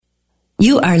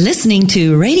You are listening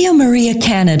to Radio Maria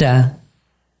Canada.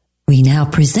 We now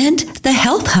present the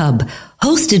Health Hub,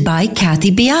 hosted by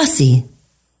Kathy Biasi.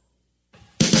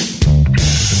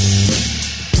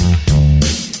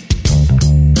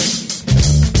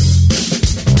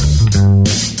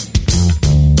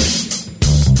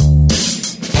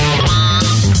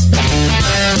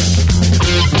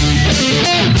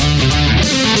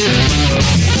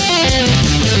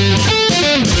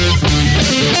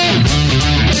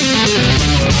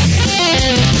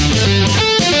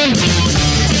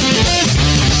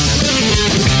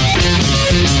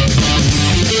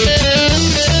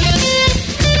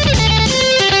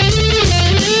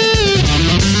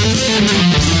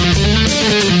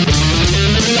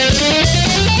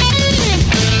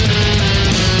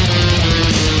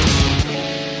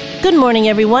 Good morning,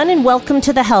 everyone, and welcome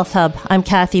to the Health Hub. I'm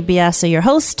Kathy Biasi, your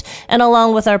host, and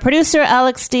along with our producer,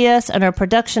 Alex Diaz, and our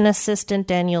production assistant,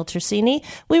 Daniel Tersini,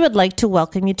 we would like to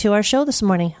welcome you to our show this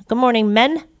morning. Good morning,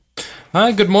 men.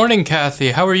 Hi, good morning,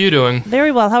 Kathy. How are you doing?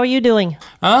 Very well. How are you doing?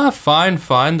 Fine.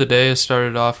 The day has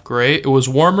started off great. It was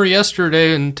warmer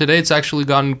yesterday, and today it's actually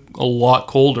gotten a lot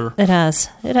colder. It has,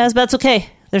 but it's okay.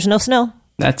 There's no snow.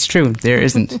 That's true. There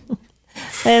isn't.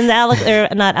 And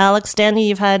Danny,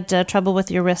 you've had trouble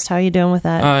with your wrist. How are you doing with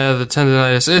that? Yeah, the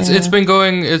tendonitis.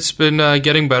 It's been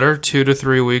getting better. 2 to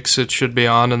 3 weeks it should be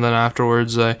on, and then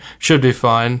afterwards I should be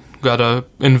fine. Got to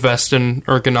invest in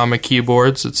ergonomic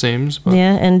keyboards, it seems. But.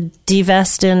 Yeah, and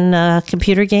divest in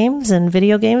computer games and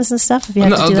video games and stuff, if you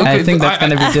have to do that. I think that's going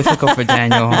to be difficult for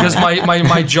Daniel. Because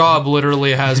my job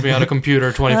literally has me on a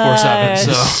computer 24/7.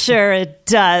 So. Sure it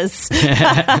does.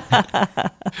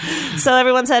 So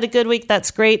everyone's had a good week. That's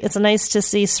great. It's nice to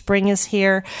see spring is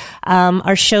here.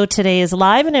 Our show today is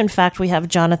live, and in fact, we have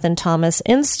Jonathan Thomas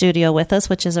in studio with us,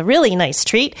 which is a really nice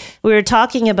treat. We were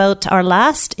talking about our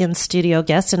last in-studio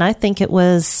guest, and I think it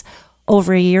was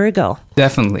over a year ago.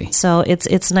 Definitely. So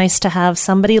it's nice to have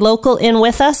somebody local in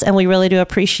with us, and we really do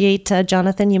appreciate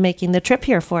Jonathan, you making the trip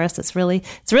here for us. It's really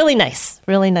nice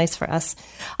for us.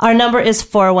 Our number is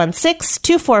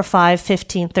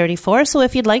 416-245-1534. So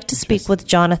if you'd like to speak with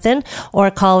Jonathan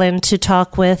or call in to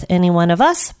talk with any one of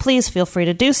us, please feel free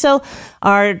to do so.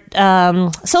 Our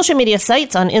social media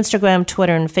sites on Instagram,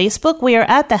 Twitter, and Facebook, we are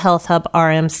at the Health Hub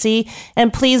RMC,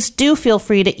 and please do feel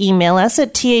free to email us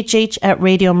at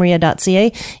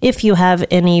thh@radiomaria.ca if you have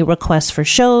any requests for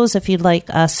shows, if you'd like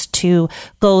us to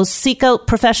go seek out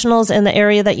professionals in the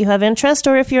area that you have interest,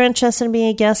 or if you're interested in being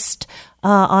a guest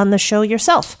on the show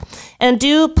yourself. And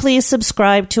do please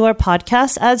subscribe to our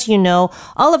podcast. As you know,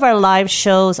 all of our live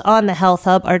shows on the Health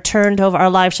Hub are turned over, our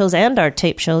live shows and our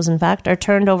tape shows, in fact, are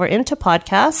turned over into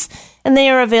podcasts, and they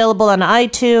are available on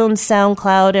iTunes,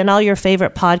 SoundCloud, and all your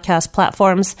favorite podcast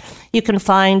platforms. You can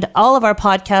find all of our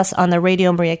podcasts on the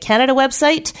Radio Maria Canada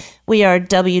website. We are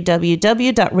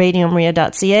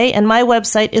www.radiomaria.ca, and my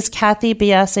website is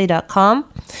kathybiasi.com.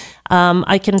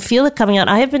 I can feel it coming on.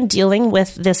 I have been dealing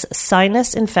with this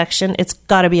sinus infection. It's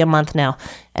got to be a month now,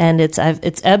 and it's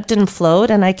ebbed and flowed,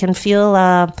 and I can feel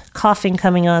coughing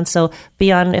coming on. So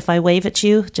beyond, if I wave at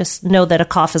you, just know that a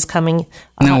cough is coming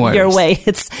your way.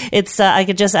 I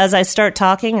could just, as I start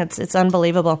talking, it's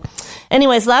unbelievable.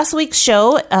 Anyways, last week's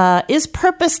show is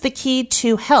Purpose the Key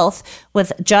to Health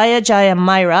with Jaya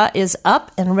Myra is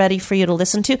up and ready for you to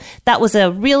listen to. That was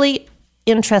a really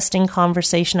interesting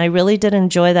conversation. I really did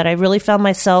enjoy that. I really found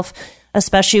myself,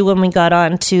 especially when we got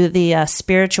on to the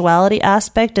spirituality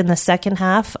aspect in the second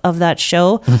half of that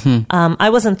show. Mm-hmm. I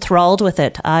was enthralled with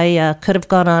it. I could have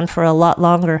gone on for a lot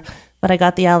longer, but I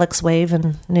got the Alex wave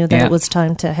and knew that it was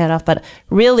time to head off. But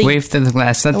really, wave through the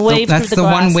glass. That's the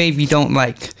one wave you don't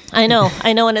like. I know,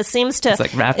 and it seems to.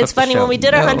 It's funny when we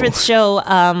did our 100th show.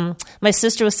 My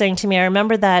sister was saying to me, I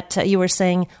remember that you were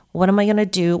saying, what am I going to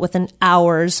do with an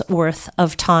hour's worth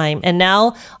of time? And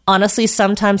now, honestly,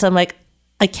 sometimes I'm like,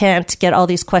 I can't get all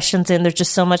these questions in. There's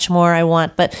just so much more I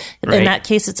want. But in that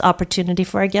case, it's opportunity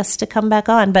for our guests to come back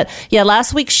on. But yeah,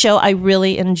 last week's show, I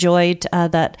really enjoyed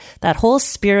that whole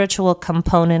spiritual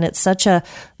component. It's such a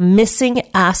missing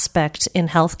aspect in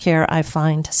healthcare, I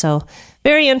find. So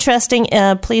very interesting.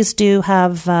 Please do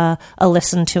have a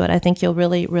listen to it. I think you'll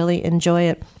really, really enjoy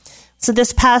it. So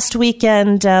this past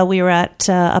weekend, we were at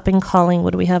up in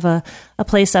Collingwood. We have a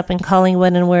place up in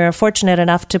Collingwood, and we're fortunate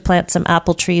enough to plant some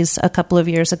apple trees a couple of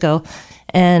years ago.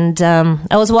 And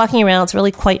I was walking around. It's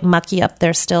really quite mucky up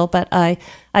there still, but I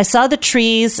saw the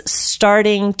trees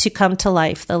starting to come to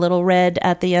life, the little red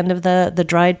at the end of the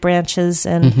dried branches.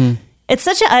 And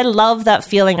I love that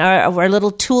feeling. Our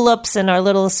little tulips and our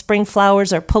little spring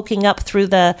flowers are poking up through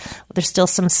there's still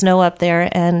some snow up there.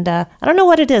 And I don't know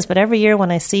what it is, but every year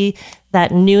when I see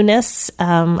that newness,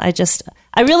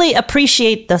 I really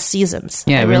appreciate the seasons.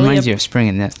 Yeah, it reminds you of spring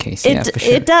in that case.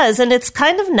 It does. And it's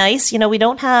kind of nice. We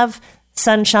don't have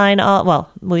sunshine.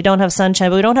 We don't have sunshine,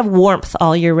 but we don't have warmth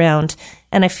all year round.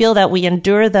 And I feel that we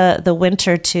endure the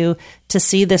winter to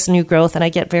see this new growth, and I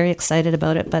get very excited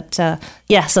about it. But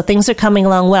so things are coming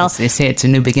along well. They say it's a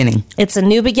new beginning. It's a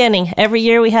new beginning. Every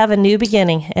year we have a new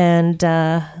beginning, and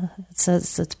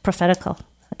it's prophetical.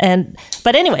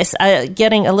 But anyways,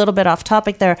 getting a little bit off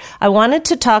topic there, I wanted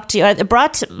to talk to you. It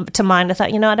brought to mind, I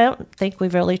thought, I don't think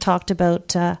we've really talked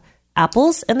about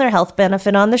apples and their health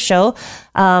benefit on the show.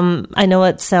 I know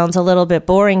it sounds a little bit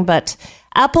boring, but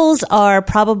apples are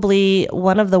probably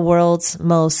one of the world's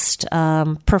most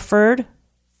preferred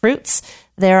fruits.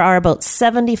 There are about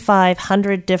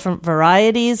 7,500 different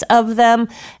varieties of them,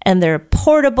 and they're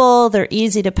portable. They're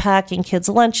easy to pack in kids'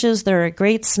 lunches. They're a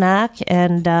great snack,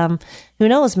 and who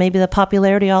knows, maybe the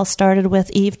popularity all started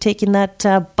with Eve taking that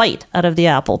bite out of the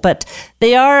apple. But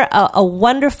they are a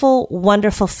wonderful,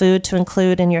 wonderful food to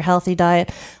include in your healthy diet.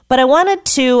 But I wanted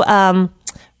to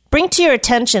bring to your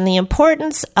attention the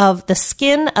importance of the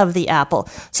skin of the apple.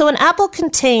 So an apple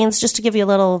contains, just to give you a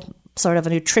little sort of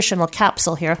a nutritional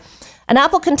capsule here, an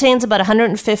apple contains about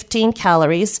 115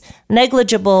 calories,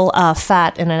 negligible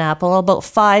fat in an apple, about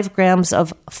 5 grams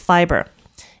of fiber.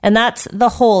 And that's the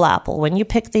whole apple. When you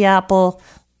pick the apple,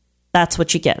 that's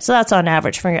what you get. So that's on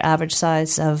average for your average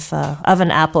size of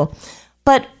an apple.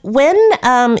 But when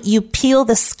you peel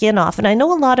the skin off, and I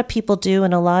know a lot of people do,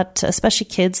 and especially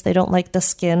kids, they don't like the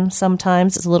skin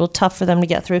sometimes. It's a little tough for them to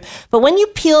get through. But when you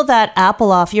peel that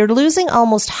apple off, you're losing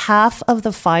almost half of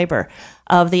the fiber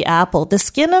of the apple. The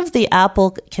skin of the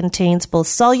apple contains both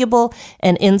soluble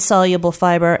and insoluble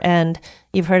fiber, and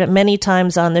you've heard it many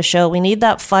times on the show. We need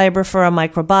that fiber for our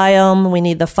microbiome. We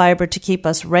need the fiber to keep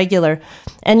us regular.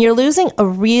 And you're losing a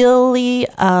really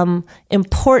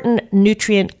important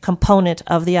nutrient component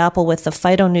of the apple with the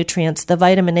phytonutrients, the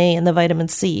vitamin A and the vitamin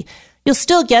C. You'll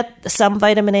still get some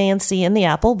vitamin A and C in the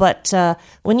apple, but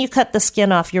when you cut the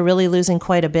skin off, you're really losing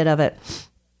quite a bit of it.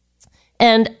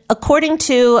 And according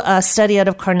to a study out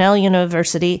of Cornell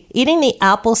University, eating the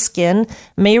apple skin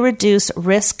may reduce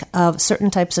risk of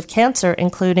certain types of cancer,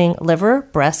 including liver,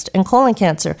 breast, and colon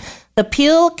cancer. The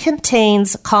peel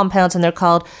contains compounds, and they're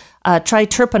called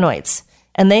triterpenoids,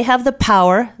 and they have the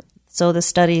power, so the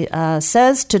study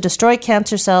says, to destroy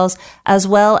cancer cells as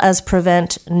well as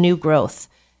prevent new growth.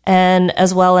 And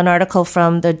as well, an article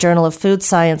from the Journal of Food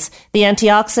Science, the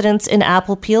antioxidants in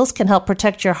apple peels can help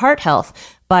protect your heart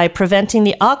health by preventing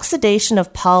the oxidation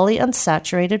of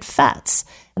polyunsaturated fats.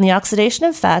 And the oxidation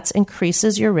of fats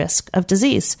increases your risk of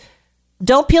disease.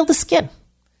 Don't peel the skin.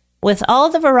 With all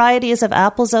the varieties of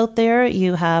apples out there,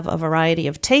 you have a variety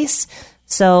of tastes.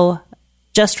 So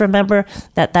just remember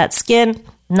that skin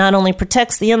not only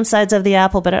protects the insides of the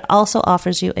apple, but it also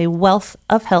offers you a wealth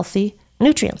of healthy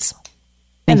nutrients.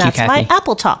 And that's my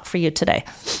apple talk for you today.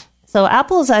 So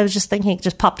apples, I was just thinking,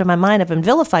 just popped in my mind, have been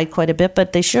vilified quite a bit,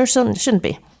 but they sure shouldn't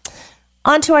be.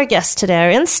 On to our guest today. Our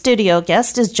in-studio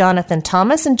guest is Jonathan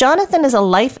Thomas, and Jonathan is a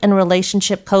life and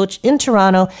relationship coach in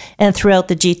Toronto and throughout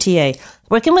the GTA,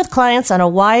 working with clients on a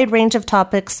wide range of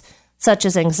topics such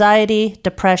as anxiety,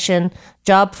 depression,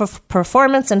 job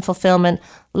performance and fulfillment,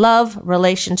 love,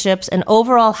 relationships, and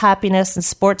overall happiness and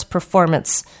sports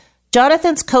performance.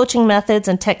 Jonathan's coaching methods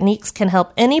and techniques can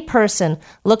help any person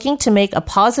looking to make a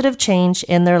positive change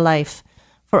in their life.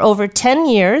 For over 10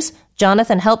 years,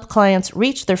 Jonathan helped clients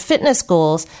reach their fitness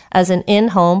goals as an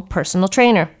in-home personal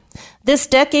trainer. This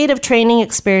decade of training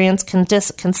experience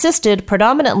consisted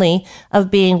predominantly of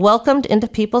being welcomed into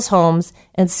people's homes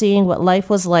and seeing what life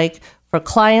was like for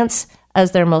clients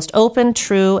as their most open,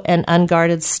 true, and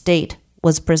unguarded state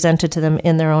was presented to them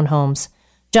in their own homes.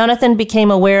 Jonathan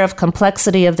became aware of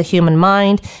complexity of the human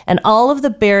mind and all of the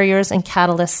barriers and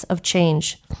catalysts of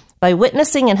change. By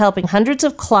witnessing and helping hundreds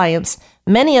of clients,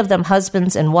 many of them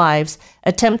husbands and wives,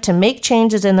 attempt to make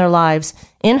changes in their lives,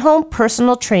 in-home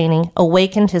personal training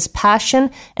awakened his passion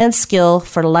and skill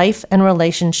for life and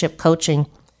relationship coaching.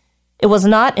 It was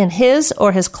not in his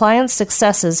or his clients'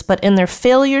 successes, but in their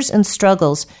failures and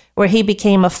struggles, where he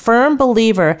became a firm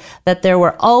believer that there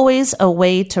were always a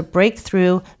way to break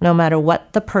through no matter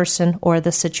what the person or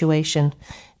the situation.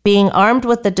 Being armed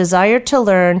with the desire to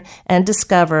learn and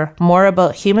discover more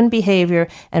about human behavior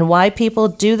and why people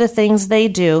do the things they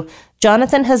do,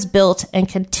 Jonathan has built and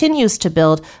continues to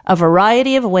build a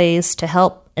variety of ways to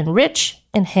help enrich,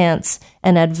 enhance,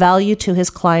 and add value to his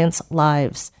clients'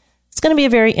 lives. It's going to be a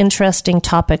very interesting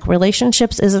topic.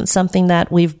 Relationships isn't something that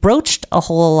we've broached a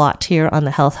whole lot here on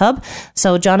the Health Hub.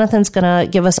 So Jonathan's going to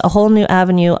give us a whole new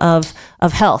avenue of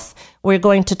health. We're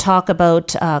going to talk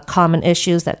about common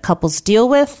issues that couples deal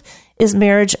with. Is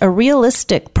marriage a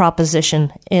realistic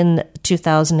proposition in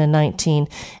 2019?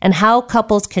 And how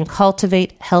couples can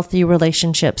cultivate healthy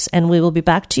relationships. And we will be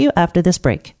back to you after this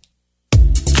break.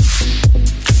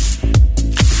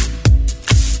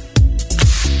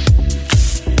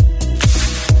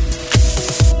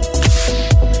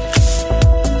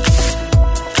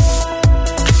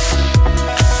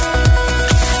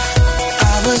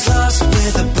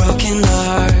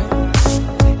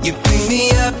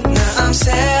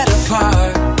 Set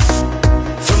apart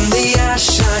from the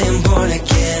ash, I am born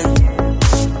again,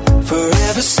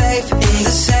 forever safe in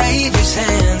the Savior's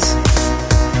hands.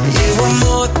 You are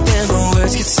more than my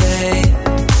words could say.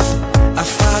 I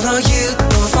follow you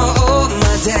for all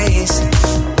my days.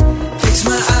 Fix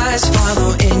my eyes,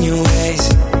 follow in your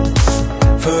ways.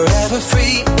 Forever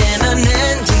free in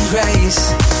unending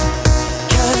grace.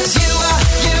 'Cause you are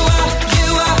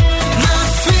my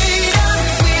freedom.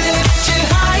 We lift you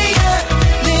higher.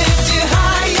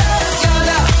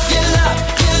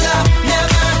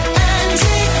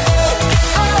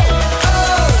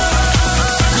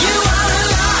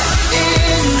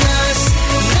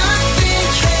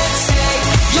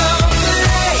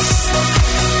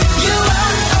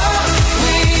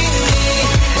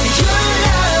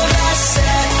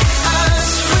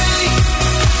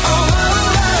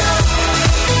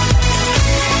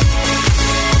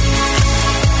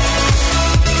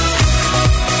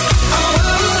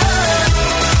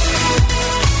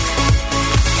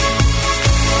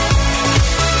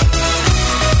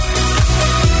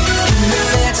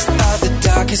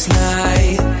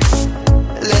 Night,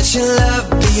 let your love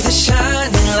be the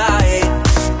shining light,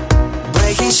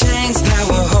 breaking chains that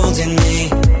were holding me.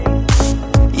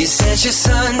 You sent your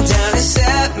son down and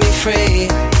set me free.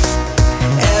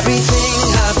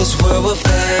 Everything of this world will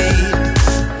fade.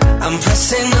 I'm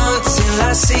pressing on till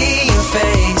I see your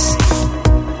face.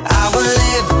 I will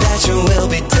live that your will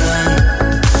be done.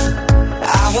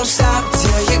 I won't stop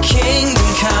till your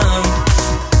kingdom come.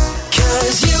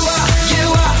 'Cause you are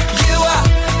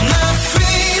my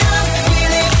freedom. We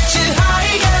lift you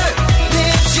higher,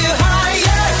 lift you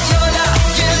higher. Your love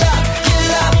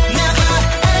never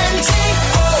ending.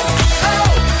 Oh, oh,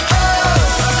 oh.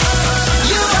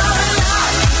 You are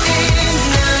alive in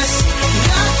us.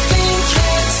 Nothing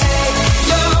can take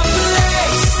your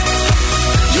place.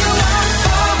 You are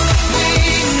all we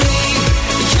need.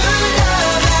 Your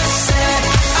love has set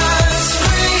us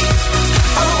free.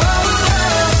 Oh, oh, oh.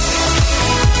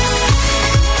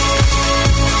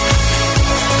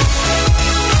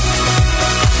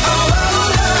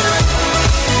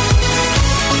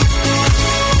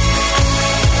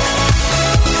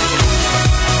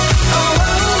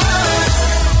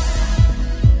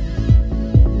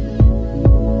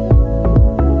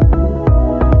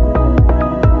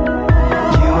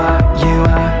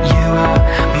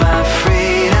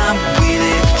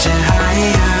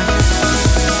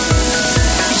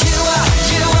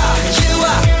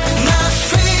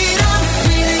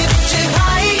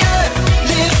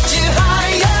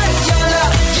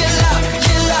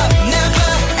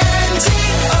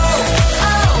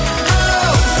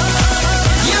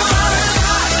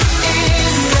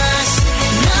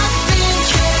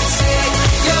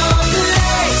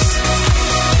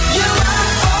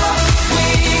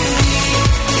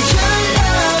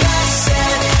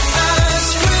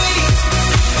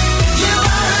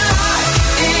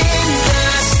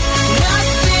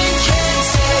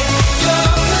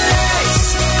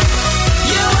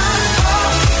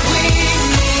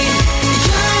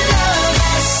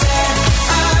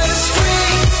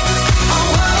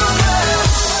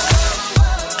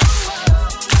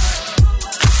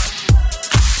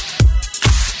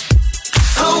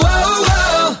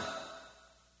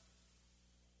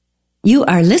 You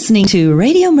are listening to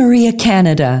Radio Maria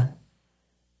Canada.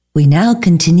 We now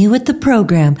continue with the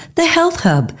program, The Health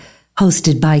Hub,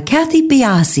 hosted by Kathy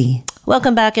Biasi.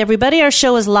 Welcome back, everybody. Our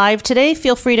show is live today.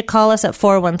 Feel free to call us at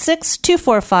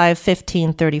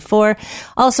 416-245-1534.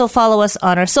 Also, follow us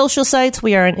on our social sites.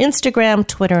 We are on Instagram,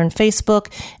 Twitter, and Facebook,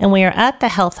 and we are at The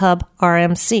Health Hub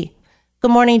RMC.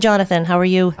 Good morning, Jonathan. How are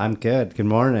you? I'm good. Good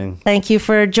morning. Thank you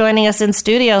for joining us in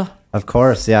studio. Of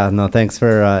course, yeah. No, thanks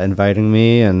for inviting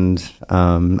me, and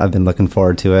I've been looking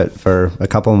forward to it for a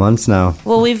couple of months now.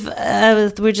 Well,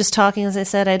 we're just talking, as I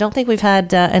said, I don't think we've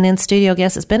had an in-studio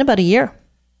guest. It's been about a year.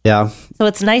 Yeah. So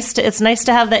it's nice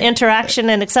to have the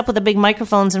interaction, and except with the big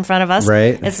microphones in front of us,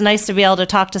 right. It's nice to be able to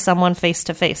talk to someone face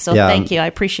to face. So thank you. I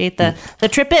appreciate the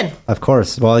trip in. Of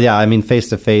course. Well, yeah, I mean, face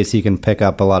to face, you can pick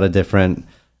up a lot of different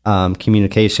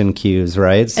communication cues,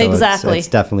 right? So exactly. It's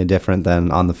definitely different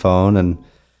than on the phone. And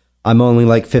I'm only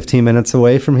like 15 minutes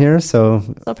away from here, so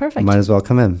perfect. Might as well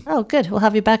come in. Oh, good. We'll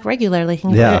have you back regularly.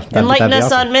 Yeah, enlighten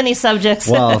us on many subjects.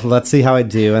 Well, let's see how I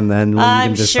do, and then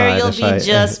I'm sure you'll be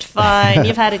just fine.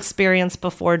 You've had experience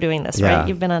before doing this, right?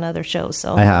 You've been on other shows,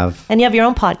 so I have. And you have your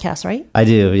own podcast, right? I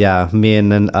do. Yeah, me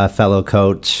and a fellow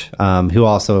coach who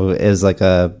also is like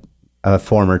a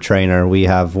former trainer. We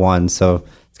have one, so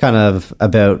it's kind of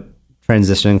about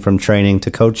transitioning from training to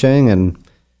coaching, and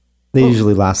they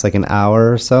usually last like an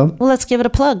hour or so. Well, let's give it a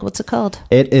plug. What's it called?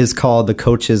 It is called The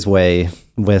Coach's Way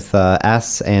with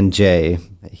S and J.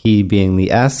 He being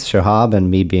the S, Shahab, and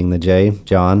me being the J,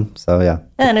 John. So, yeah.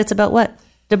 And it's about what?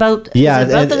 About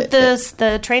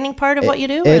the training part of what you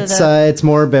do? It's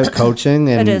more about coaching,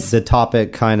 and it is. The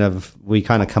topic we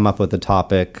come up with the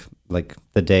topic like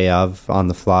the day of on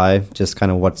the fly, just kind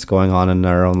of what's going on in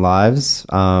our own lives.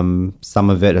 Some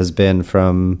of it has been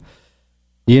from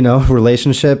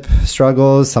relationship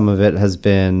struggles. Some of it has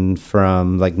been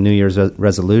from like New Year's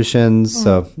resolutions. Mm.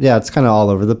 So yeah, it's kind of all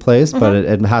over the place, but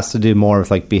it has to do more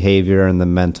with like behavior and the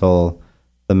mental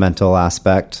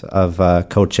aspect of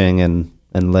coaching and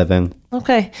living.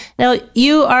 Okay. Now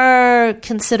you are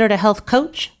considered a health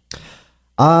coach?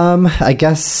 I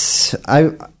guess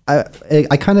I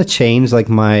kind of changed like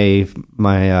my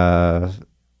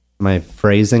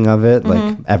phrasing of it,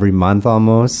 like every month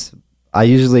almost. I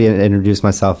usually introduce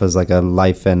myself as like a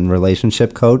life and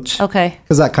relationship coach. Okay.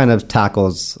 Because that kind of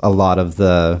tackles a lot of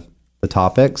the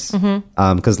topics.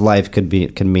 Because life could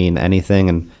mean anything,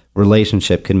 and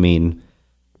relationship can mean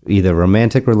either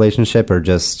romantic relationship or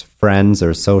just friends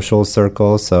or social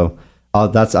circles. So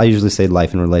I usually say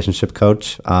life and relationship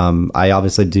coach. I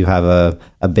obviously do have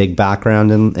a big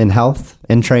background in health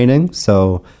and training.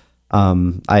 So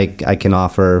I can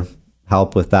offer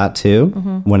help with that too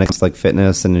when it's like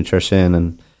fitness and nutrition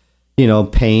and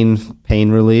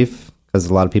pain relief, because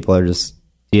a lot of people are just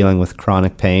dealing with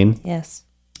chronic pain. Yes.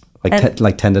 Like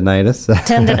tendonitis.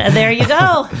 There you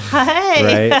go.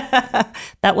 Hey. Right.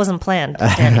 That wasn't planned,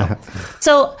 Daniel.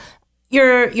 So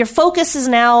your focus is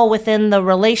now within the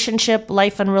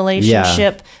life and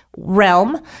relationship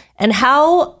realm, and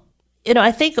how,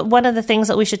 I think one of the things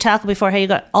that we should tackle before how you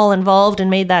got all involved and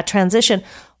made that transition.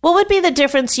 What would be the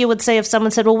difference, you would say, if someone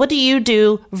said, well, what do you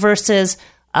do versus,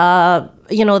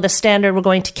 the standard we're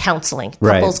going to counseling,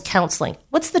 couples counseling?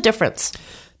 What's the difference?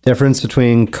 Difference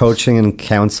between coaching and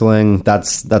counseling,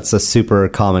 that's a super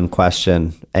common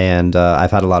question. And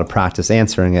I've had a lot of practice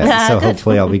answering it. So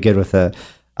hopefully I'll be good with it.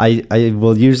 I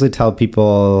will usually tell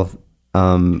people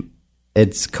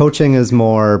coaching is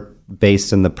more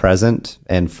based in the present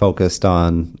and focused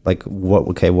on like,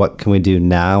 what can we do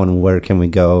now and where can we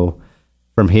go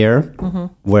from here,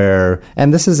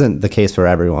 and this isn't the case for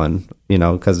everyone,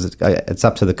 because it's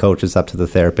up to the coach, it's up to the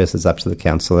therapist, it's up to the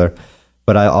counselor.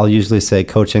 But I'll usually say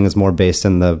coaching is more based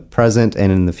in the present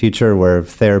and in the future, where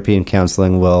therapy and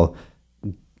counseling will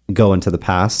go into the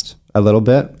past a little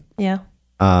bit. Yeah.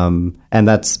 But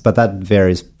that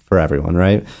varies for everyone,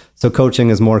 right? So coaching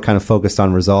is more kind of focused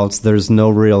on results. There's no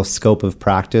real scope of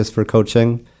practice for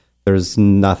coaching. There's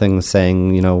nothing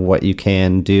saying, what you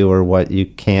can do or what you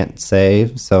can't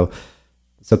say. So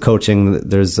coaching,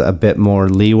 there's a bit more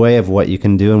leeway of what you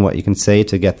can do and what you can say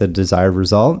to get the desired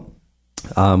result.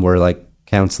 Where like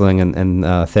counseling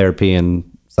and therapy and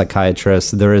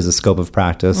psychiatrists, there is a scope of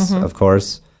practice, of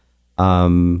course.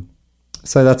 So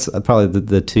that's probably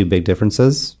the two big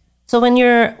differences. So when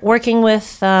you're working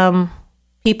with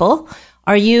people,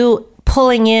 are you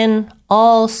pulling in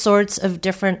all sorts of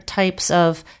different types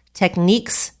of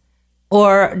techniques,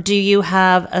 or do you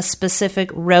have a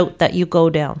specific route that you go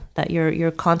down that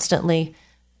you're constantly,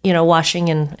 washing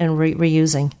and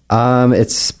reusing?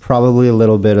 It's probably a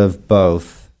little bit of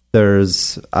both.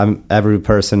 There's every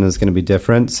person is going to be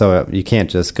different, so you can't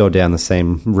just go down the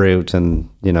same route and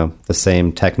the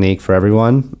same technique for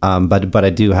everyone. But I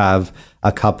do have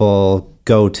a couple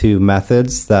go-to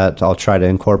methods that I'll try to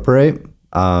incorporate.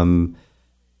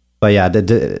 But yeah,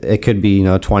 it could be,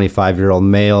 a 25-year-old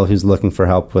male who's looking for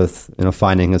help with,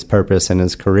 finding his purpose in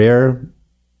his career.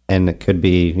 And it could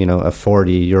be, a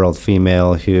 40-year-old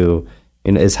female who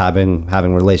is having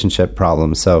relationship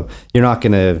problems. So you're not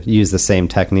going to use the same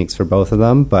techniques for both of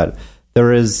them, but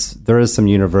there is some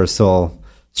universal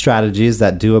strategies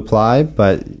that do apply.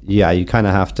 But yeah, you kind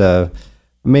of have to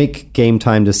make game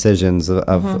time decisions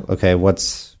of okay,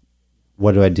 what's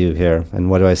what do I do here? And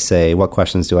what do I say? What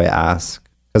questions do I ask?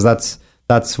 Because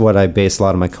that's what I base a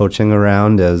lot of my coaching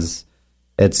around. Is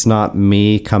it's not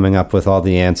me coming up with all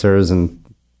the answers and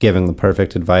giving the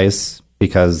perfect advice,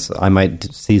 because I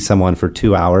might see someone for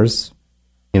 2 hours,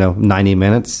 90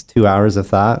 minutes, 2 hours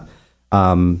of that.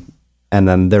 And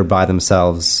then they're by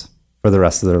themselves for the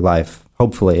rest of their life.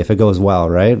 Hopefully, if it goes well,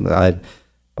 right?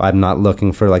 I'm not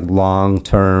looking for like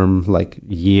long-term, like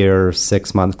year,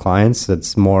 6-month clients.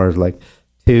 It's more like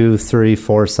 2, 3,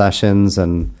 4 sessions,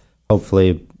 and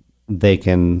hopefully they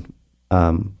can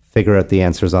figure out the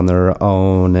answers on their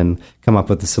own and come up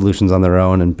with the solutions on their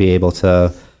own and be able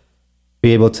to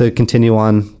continue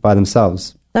on by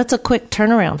themselves. That's a quick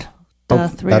turnaround.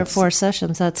 3 or 4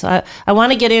 sessions. That's I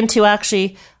want to get into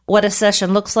actually what a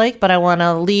session looks like, but I want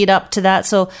to lead up to that.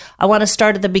 So I want to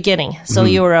start at the beginning. So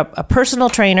you were a personal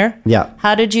trainer. Yeah.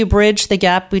 How did you bridge the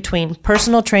gap between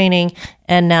personal training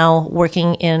and now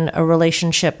working in a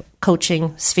relationship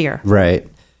coaching sphere? Right.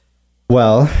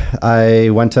 Well, I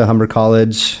went to Humber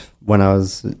College when I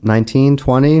was 19,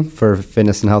 20 for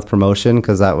fitness and health promotion,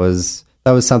 because that was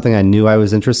something I knew I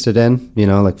was interested in,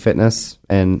 like fitness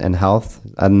and health.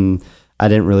 And I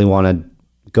didn't really want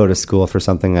to go to school for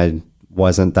something I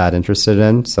wasn't that interested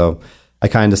in. So I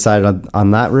kind of decided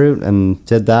on that route and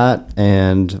did that.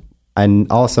 And I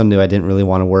also knew I didn't really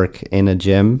want to work in a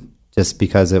gym, just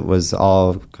because it was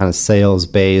all kind of sales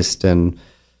based and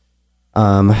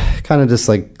kind of just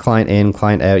like client in,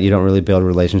 client out. You don't really build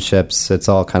relationships. It's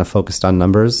all kind of focused on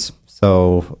numbers.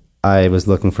 So I was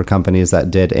looking for companies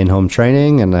that did in-home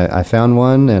training, and I found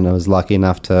one, and I was lucky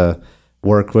enough to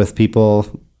work with people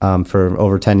for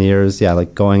over 10 years. Yeah,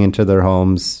 like going into their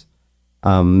homes,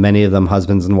 many of them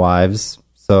husbands and wives.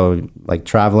 So like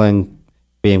traveling,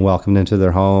 being welcomed into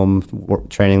their home,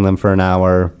 training them for an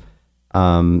hour,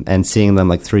 and seeing them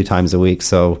like 3 times a week.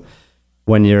 So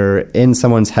when you're in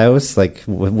someone's house, like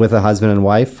with a husband and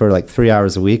wife for like 3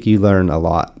 hours a week, you learn a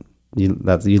lot. You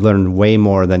learn way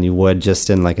more than you would just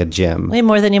in like a gym. Way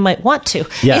more than you might want to.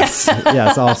 Yes,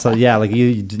 yes. Also, yeah, like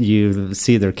you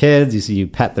see their kids, you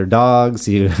pet their dogs,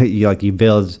 you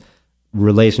build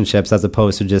relationships, as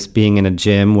opposed to just being in a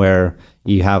gym where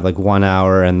you have like 1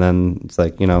 hour and then it's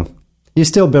like, you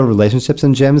still build relationships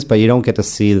in gyms, but you don't get to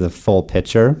see the full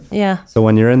picture. Yeah. So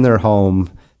when you're in their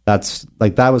home, that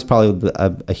was probably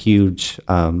a huge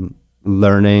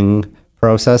learning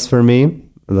process for me.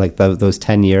 Like those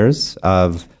 10 years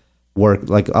of work,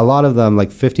 like a lot of them,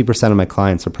 like 50% of my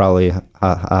clients are probably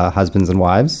husbands and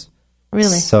wives.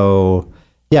 Really? So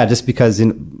yeah, just because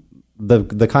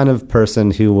the kind of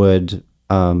person who would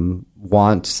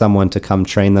want someone to come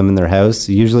train them in their house,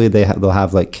 usually they'll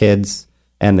have like kids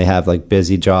and they have like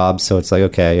busy jobs. So it's like,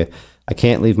 okay, I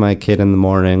can't leave my kid in the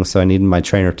morning, so I need my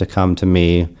trainer to come to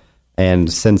me.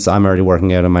 And since I'm already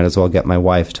working out, I might as well get my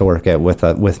wife to work out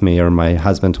with me, or my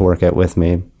husband to work out with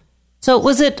me. So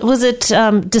was it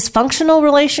dysfunctional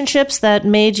relationships that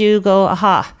made you go,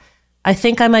 aha, I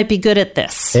think I might be good at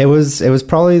this? It was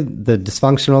probably the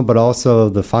dysfunctional, but also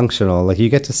the functional. Like you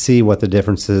get to see what the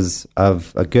differences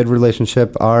of a good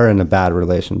relationship are and a bad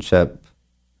relationship.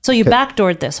 So you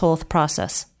backdoored this whole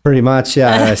process? Pretty much,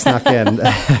 yeah. I snuck in.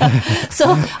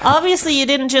 So obviously you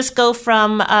didn't just go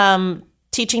from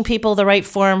teaching people the right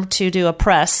form to do a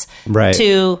press, right,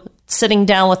 to sitting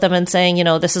down with them and saying,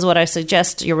 this is what I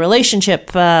suggest your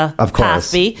relationship of course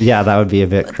path be. Yeah, that would be a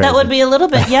bit crazy. That would be a little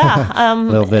bit, yeah. A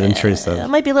little bit intrusive. It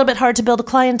might be a little bit hard to build a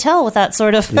clientele with that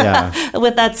sort of,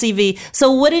 with that CV.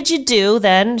 So what did you do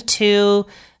then to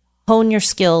hone your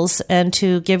skills and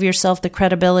to give yourself the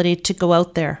credibility to go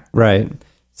out there? Right.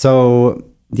 So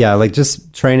yeah, like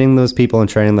just training those people and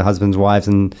training the husbands, wives,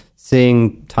 and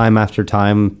seeing time after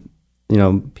time,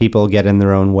 people get in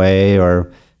their own way,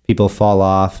 or people fall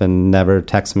off and never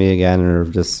text me again, or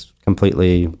just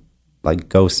completely like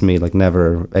ghost me, like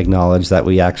never acknowledge that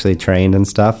we actually trained and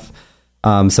stuff.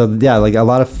 So yeah, like a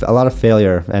lot of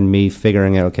failure, and me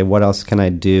figuring out, okay, what else can I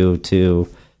do to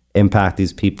impact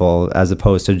these people as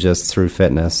opposed to just through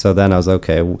fitness. So then I was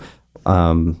okay,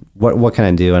 what can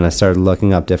I do? And I started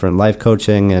looking up different life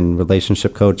coaching and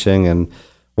relationship coaching, and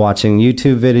watching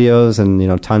YouTube videos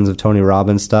and tons of Tony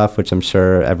Robbins stuff, which I'm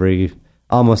sure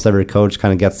almost every coach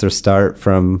kind of gets their start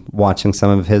from watching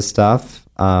some of his stuff.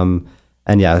 And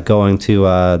yeah, going to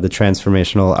the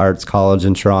Transformational Arts College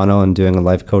in Toronto and doing a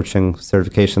life coaching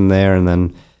certification there, and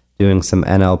then doing some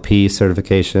NLP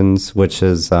certifications, which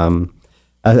is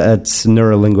it's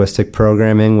neuro-linguistic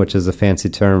programming, which is a fancy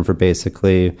term for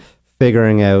basically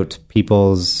figuring out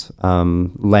people's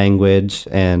language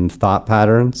and thought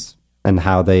patterns, and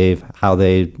how they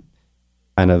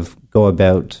kind of go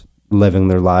about living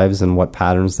their lives and what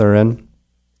patterns they're in.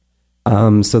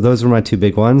 So those were my two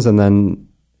big ones. And then,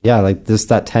 yeah, like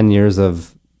that 10 years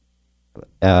of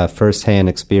firsthand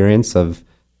experience of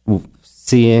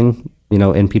seeing,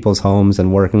 in people's homes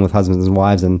and working with husbands and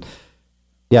wives, and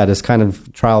yeah, just kind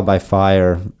of trial by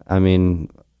fire. I mean,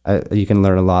 you can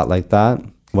learn a lot like that,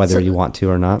 whether you want to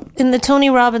or not. In the Tony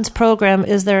Robbins program,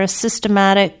 is there a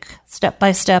systematic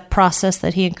step-by-step process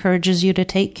that he encourages you to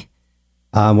take?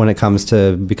 When it comes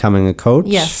to becoming a coach?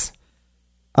 Yes.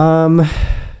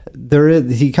 There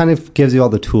is. He kind of gives you all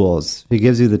the tools. He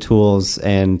gives you the tools,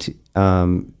 and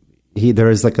there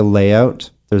is like a layout.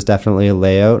 There's definitely a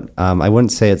layout. I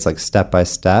wouldn't say it's like step by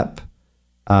step,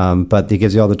 but he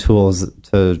gives you all the tools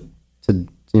to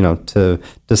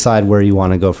decide where you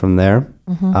want to go from there.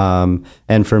 Mm-hmm.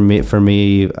 And for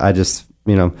me, I just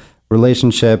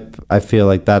relationship. I feel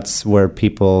like that's where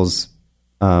people's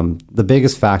the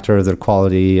biggest factor of their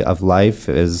quality of life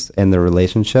is in their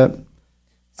relationship.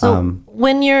 So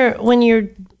when you're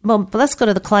well, let's go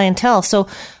to the clientele. So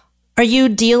are you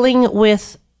dealing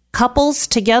with couples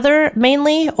together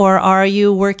mainly, or are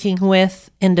you working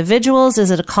with individuals? Is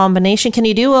it a combination? Can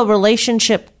you do a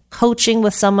relationship coaching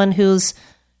with someone who's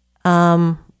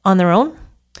on their own?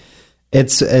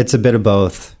 It's a bit of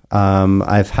both.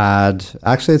 I've had,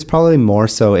 actually, it's probably more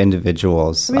so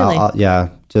individuals. Really?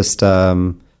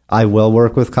 I will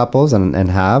work with couples and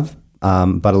have,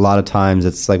 but a lot of times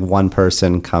it's like one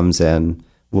person comes in,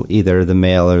 either the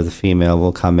male or the female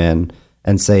will come in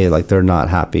and say like they're not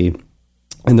happy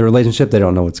in the relationship. They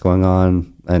don't know what's going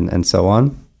on and so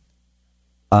on.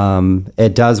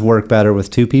 It does work better with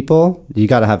two people. You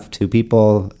got to have two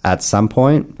people at some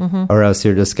point, mm-hmm. or else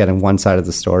you're just getting one side of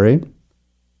the story.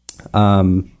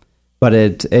 But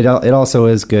it also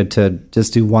is good to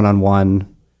just do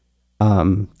one-on-one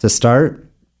to start,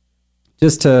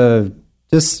 just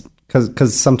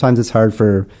because sometimes it's hard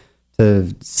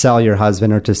to sell your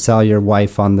husband or to sell your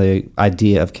wife on the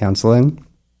idea of counseling.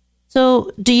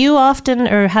 So do you often,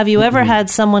 or have you ever had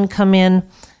someone come in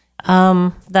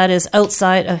that is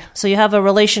outside? So you have a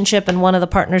relationship and one of the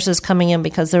partners is coming in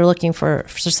because they're looking for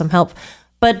some help.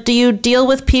 But do you deal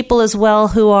with people as well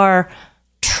who are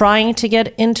trying to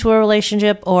get into a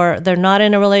relationship, or they're not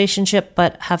in a relationship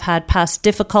but have had past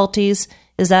difficulties?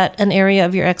 Is that an area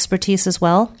of your expertise as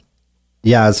well?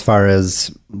 Yeah, as far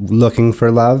as looking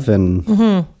for love and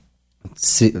mm-hmm.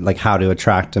 see, like how to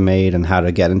attract a mate and how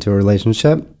to get into a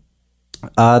relationship.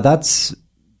 That's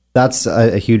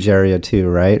a huge area too,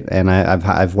 right? And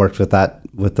I've worked with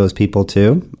those people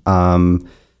too, and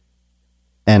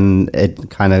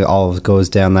it kind of all goes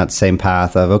down that same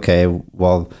path of, okay,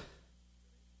 well,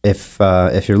 if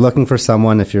you're looking for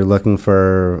someone, if you're looking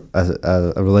for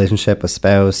a relationship, a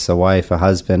spouse, a wife, a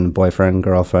husband, boyfriend,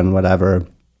 girlfriend, whatever,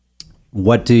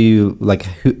 what do you like?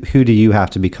 Who do you have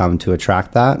to become to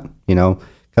attract that?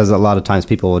 Because a lot of times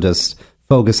people will just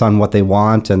focus on what they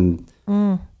want and.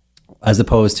 As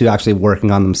opposed to actually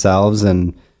working on themselves.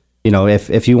 And,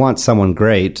 if you want someone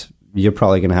great, you're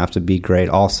probably going to have to be great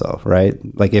also, right?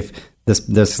 Like if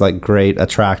this like great,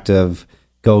 attractive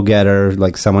go-getter,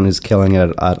 like someone who's killing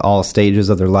it at all stages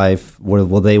of their life,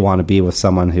 will they want to be with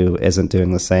someone who isn't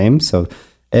doing the same? So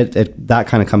that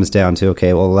kind of comes down to,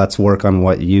 okay, well, let's work on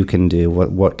what you can do.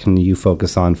 What can you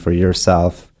focus on for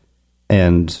yourself?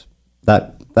 And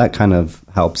that kind of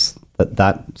helps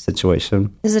that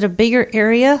situation. Is it a bigger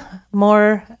area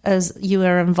more as you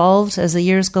are involved as the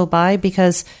years go by?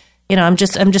 Because, I'm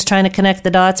just trying to connect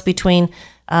the dots between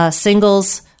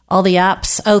singles, all the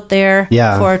apps out there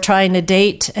for trying to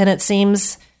date. And it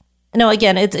seems,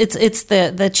 again, it's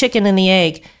the chicken and the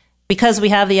egg. Because we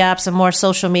have the apps and more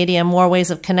social media and more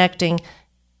ways of connecting,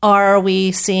 are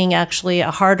we seeing actually a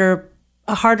harder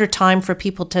time for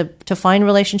people to find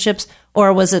relationships,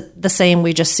 or was it the same?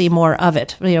 We just see more of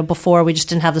it. Before we just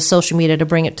didn't have the social media to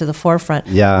bring it to the forefront.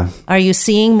 Yeah. Are you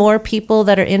seeing more people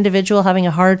that are individual having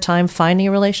a hard time finding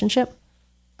a relationship?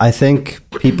 I think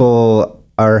people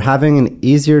are having an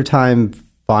easier time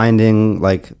finding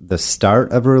like the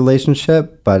start of a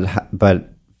relationship, but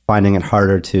finding it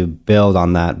harder to build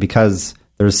on that because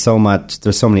there's so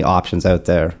many options out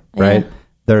there, right? Yeah.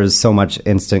 There's so much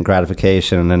instant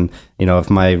gratification, and if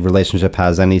my relationship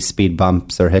has any speed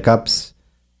bumps or hiccups,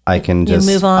 I can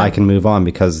move on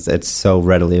because it's so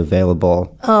readily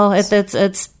available. Oh,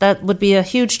 that would be a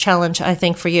huge challenge, I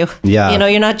think, for you. Yeah,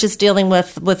 you're not just dealing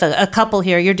with a couple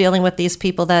here; you're dealing with these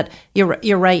people that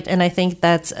you're right, and I think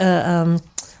that's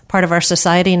part of our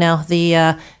society now.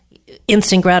 The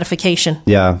instant gratification,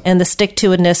 and the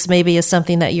stick-to-itiveness maybe is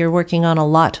something that you're working on a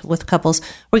lot with couples.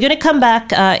 We're going to come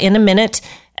back in a minute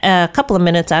a couple of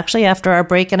minutes actually after our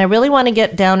break, and I really want to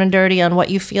get down and dirty on what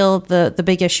you feel the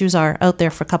big issues are out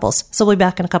there for couples. So we'll be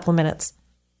back in a couple of minutes.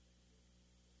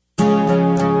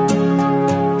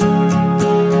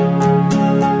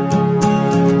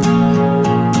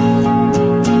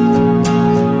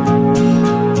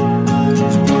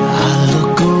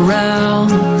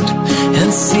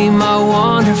 See my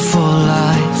wonderful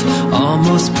life,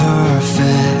 almost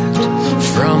perfect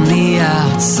from the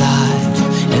outside.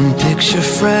 In picture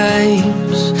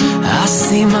frames, I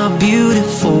see my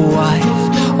beautiful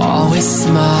wife, always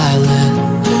smiling,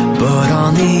 but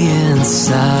on the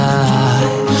inside,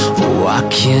 oh, I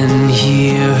can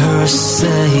hear her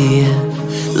saying,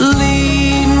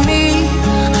 lead me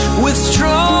with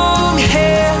strong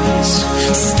hands,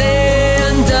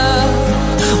 stand up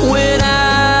when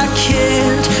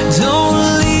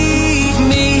don't leave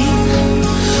me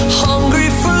hungry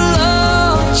for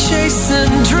love,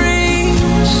 chasing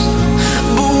dreams.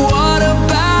 But what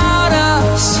about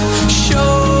us?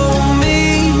 Show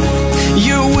me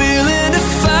you're willing to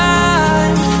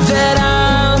find that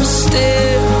I'm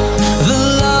still the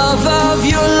love of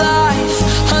your life.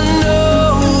 I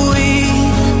know we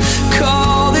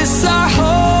call this our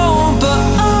home, but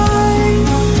I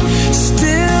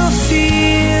still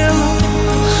feel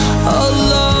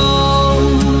alone.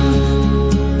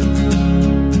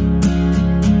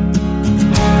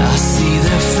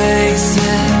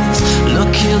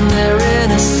 Look in their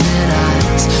innocent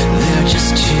eyes, they're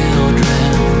just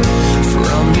children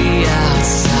from the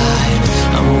outside.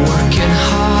 I'm working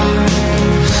hard,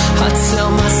 I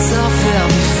tell myself they'll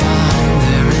be fine.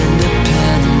 They're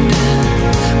independent,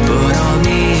 but on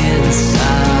the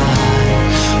inside,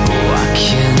 oh, I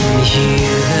can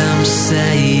hear them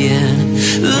saying,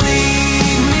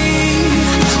 lead me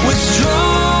with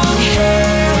strong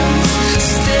hands,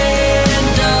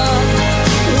 stand up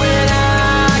when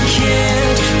I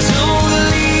can't. Don't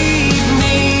leave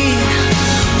me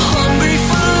hungry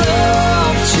for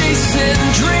love, chasing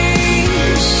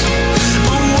dreams.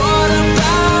 But what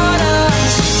about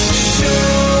us?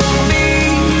 Show me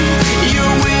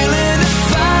you're willing to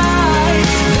fight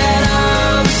that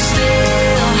I'm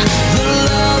still the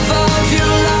love of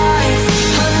your life.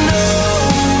 I know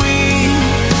we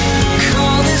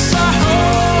call this our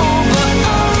home, but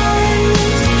I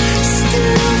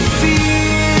still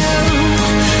feel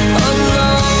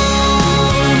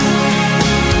alone.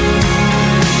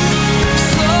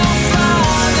 So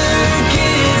Father,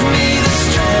 give me the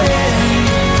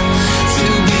strength to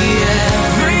be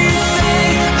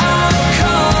everything I'm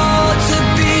called to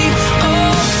be.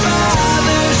 Oh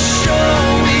Father, show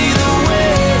me the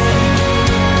way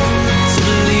to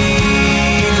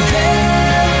lead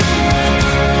them.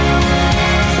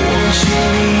 Won't you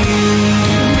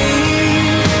lead me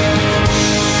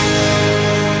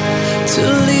to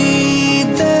lead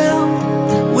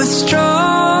them with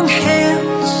strong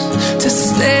hands, to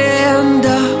stand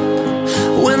up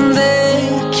when they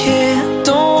can't.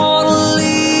 Don't wanna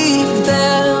leave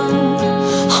them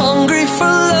hungry for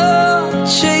love,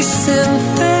 chasing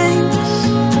things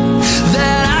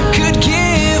that I could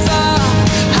give up.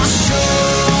 I'll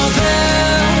show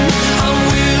them I'm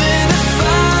willing to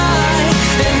fight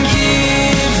and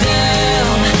give them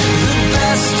the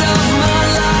best of my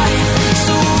life,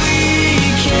 so we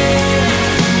can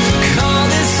call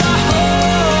this our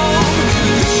home.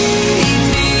 Lead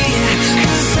me,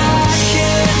 'cause I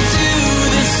can't do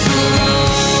this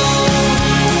alone.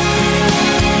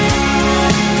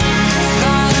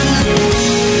 Father,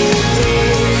 lead me,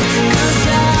 'cause I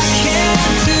can't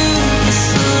do this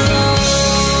alone.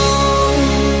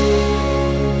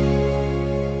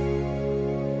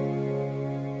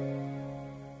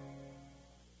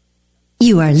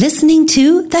 You are listening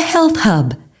to The Health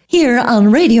Hub here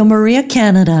on Radio Maria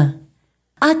Canada.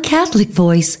 A Catholic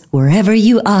voice wherever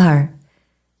you are.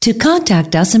 To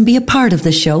contact us and be a part of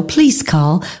the show, please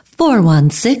call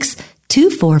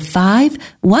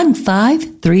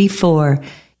 416-245-1534.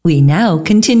 We now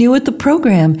continue with the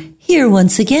program. Here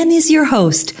once again is your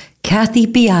host, Kathy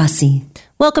Biasi.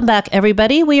 Welcome back,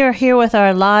 everybody. We are here with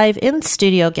our live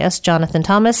in-studio guest, Jonathan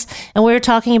Thomas, and we're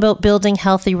talking about building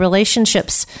healthy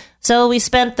relationships. So we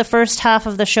spent the first half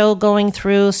of the show going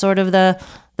through sort of the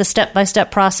step-by-step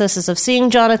processes of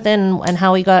seeing Jonathan and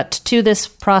how he got to this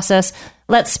process.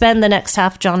 Let's spend the next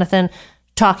half, Jonathan,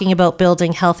 talking about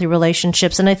building healthy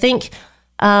relationships. And I think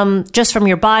just from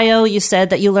your bio, you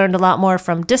said that you learned a lot more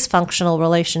from dysfunctional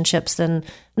relationships than,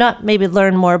 not maybe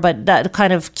learn more, but that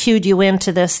kind of cued you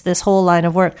into this whole line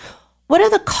of work. What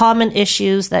are the common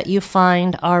issues that you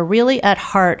find are really at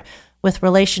heart with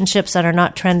relationships that are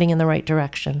not trending in the right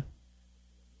direction?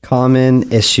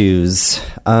 Common issues.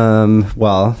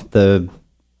 Well, the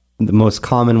the most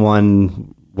common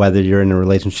one, whether you're in a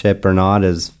relationship or not,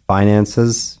 is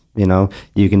finances. You know,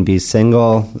 you can be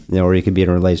single, or you could be in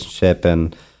a relationship,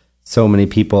 and so many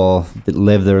people that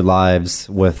live their lives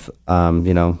with,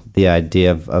 the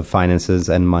idea of finances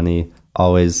and money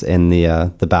always in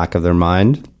the back of their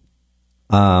mind.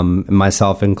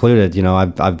 Myself included,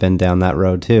 I've been down that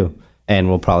road too, and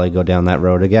we'll probably go down that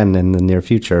road again in the near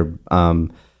future.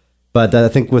 But I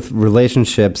think with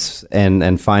relationships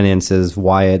and finances,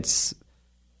 why it's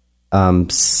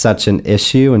such an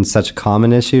issue and such a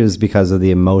common issue is because of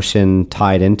the emotion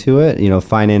tied into it.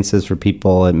 Finances for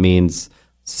people, it means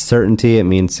certainty, it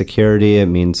means security, it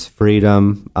means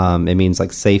freedom, it means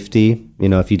like safety.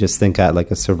 If you just think at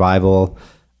like a survival,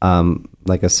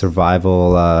 like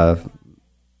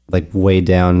way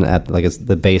down at like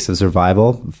the base of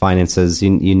survival, finances,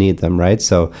 you need them, right?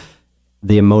 So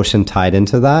the emotion tied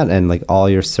into that, and like all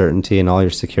your certainty and all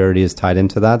your security is tied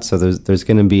into that. So there's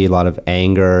going to be a lot of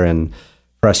anger and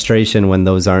frustration when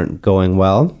those aren't going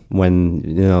well,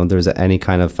 when there's any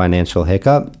kind of financial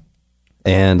hiccup.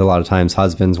 And a lot of times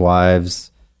husbands,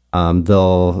 wives,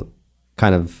 they'll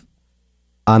kind of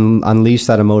unleash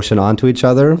that emotion onto each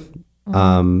other.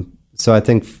 So I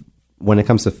think when it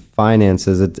comes to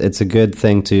finances, it's a good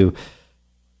thing to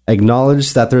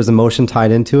acknowledge that there's emotion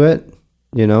tied into it,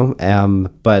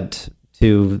 but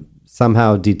to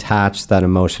somehow detach that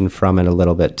emotion from it a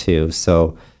little bit too,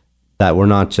 so that we're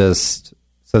not just,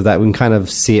 so that we can kind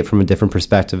of see it from a different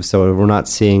perspective. So we're not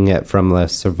seeing it from a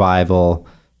survival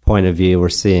point of view, we're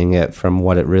seeing it from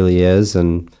what it really is.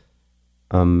 And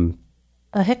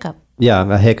a hiccup.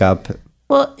 Yeah, a hiccup.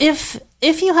 Well, if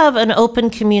you have an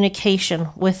open communication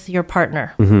with your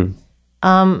partner,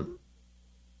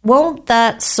 won't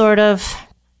that sort of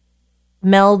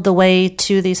meld the way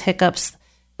to these hiccups?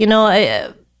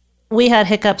 We had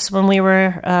hiccups when we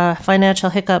were financial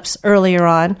hiccups earlier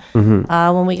on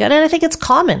when we got, and I think it's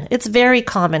common. It's very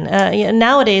common.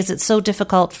 Nowadays, it's so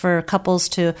difficult for couples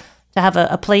to have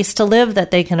a place to live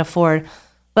that they can afford.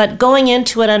 But going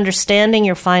into it, understanding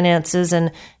your finances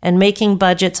and making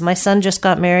budgets. My son just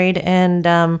got married, and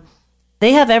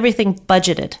they have everything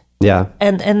budgeted. Yeah.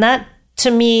 And that,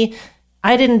 to me,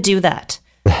 I didn't do that.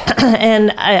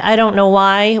 And I don't know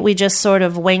why. We just sort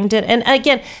of winged it. And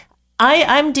again,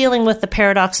 I'm dealing with the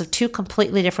paradox of two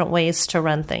completely different ways to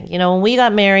run things. When we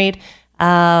got married,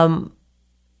 our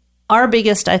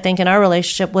biggest, I think, in our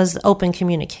relationship was open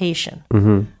communication.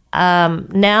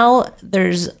 Now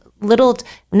there's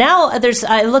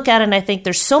I look at it and I think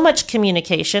there's so much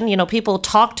communication. People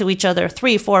talk to each other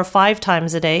 3, 4, 5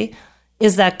 times a day.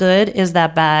 Is that good? Is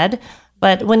that bad?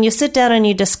 But when you sit down and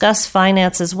you discuss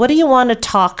finances, what do you want to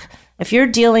talk? If you're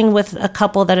dealing with a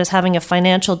couple that is having a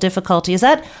financial difficulty, is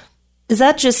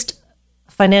that just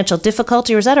financial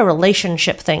difficulty, or is that a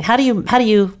relationship thing? How do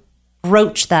you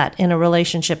broach that in a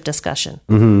relationship discussion?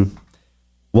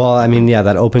 Well, I mean, yeah,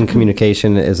 that open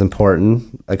communication is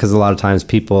important, because a lot of times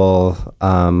people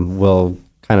will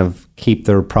kind of keep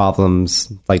their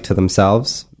problems like to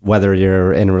themselves. Whether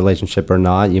you're in a relationship or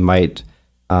not, you might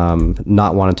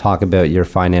not want to talk about your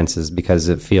finances because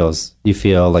you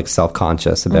feel like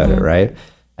self-conscious about it, right?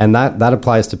 And that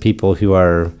applies to people who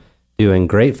are doing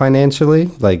great financially.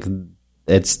 Like,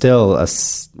 it's still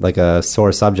a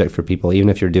sore subject for people, even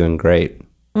if you're doing great,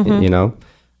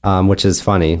 which is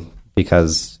funny.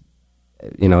 Because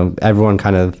everyone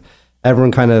kind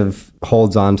of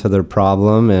holds on to their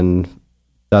problem and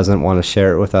doesn't want to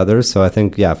share it with others. So I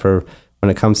think, when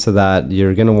it comes to that,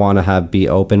 you're going to want to be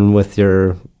open with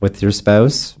your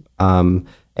spouse, and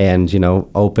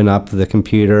open up the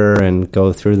computer and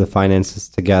go through the finances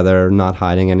together, not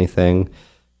hiding anything,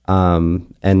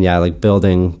 like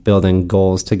building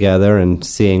goals together and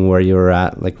seeing where you're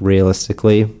at, like,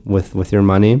 realistically with your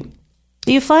money.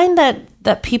 Do you find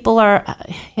that people are,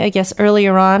 I guess,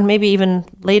 earlier on, maybe even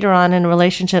later on in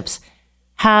relationships,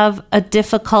 have a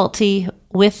difficulty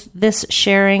with this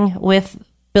sharing, with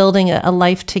building a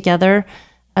life together,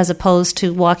 as opposed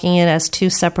to walking in as two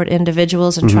separate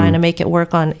individuals and trying to make it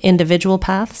work on individual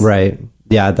paths? Right.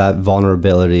 Yeah, that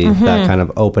vulnerability, that kind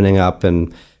of opening up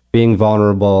and being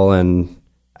vulnerable and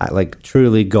like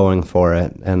truly going for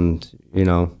it. And,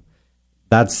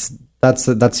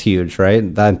 that's huge,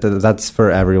 right? That's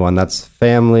for everyone. That's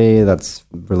family, that's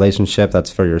relationship,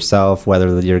 that's for yourself,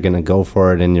 whether you're going to go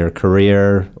for it in your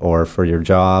career or for your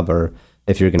job, or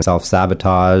if you're going to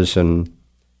self-sabotage and,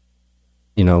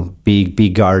 be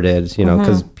guarded,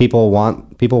 because people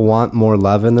want more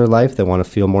love in their life. They want to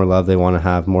feel more love. They want to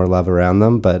have more love around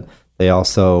them, but they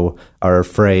also are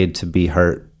afraid to be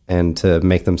hurt and to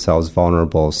make themselves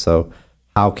vulnerable. So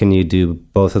how can you do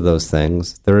both of those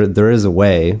things? There is a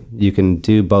way you can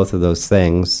do both of those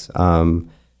things. And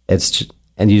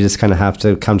you just kind of have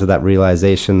to come to that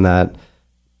realization that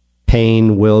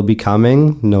pain will be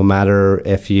coming, no matter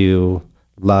if you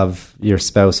love your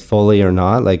spouse fully or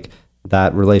not. Like,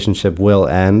 that relationship will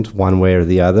end one way or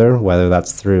the other, whether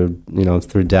that's through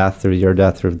death, through your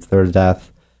death, through their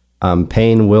death.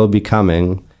 Pain will be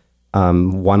coming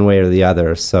one way or the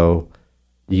other. So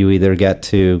you either get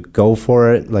to go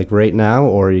for it like right now,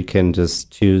 or you can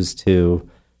just choose to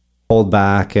hold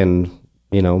back and,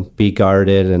 be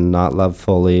guarded and not love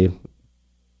fully.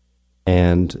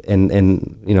 And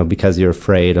because you're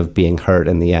afraid of being hurt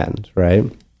in the end, right?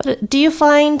 Do you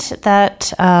find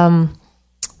that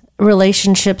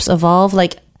relationships evolve?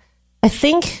 Like, I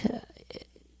think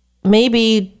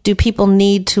maybe do people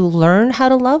need to learn how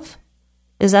to love?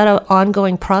 Is that an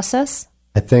ongoing process?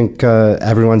 I think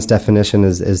everyone's definition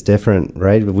is different,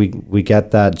 right? We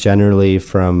get that generally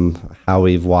from how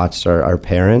we've watched our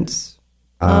parents.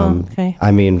 Okay. I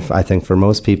mean, I think for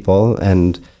most people,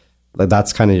 and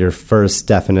that's kind of your first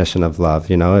definition of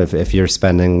love. If you're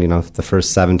spending the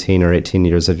first 17 or 18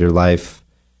 years of your life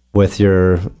with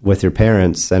your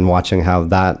parents and watching how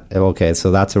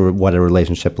so that's what a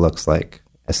relationship looks like.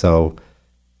 So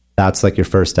that's like your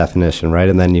first definition, right?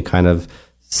 And then you kind of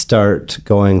start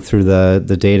going through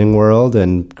the dating world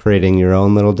and creating your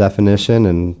own little definition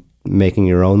and making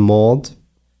your own mold.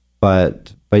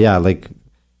 But yeah, like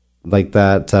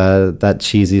that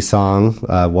cheesy song,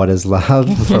 "What Is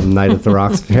Love" from Night at the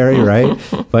Roxbury, right?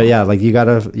 But yeah, like you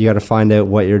gotta find out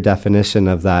what your definition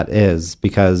of that is,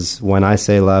 because when I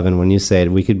say love and when you say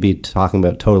it, we could be talking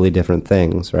about totally different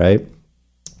things, right?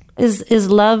 Is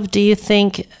love, do you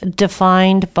think,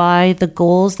 defined by the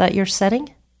goals that you're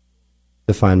setting?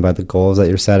 Defined by the goals that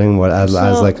you're setting? What as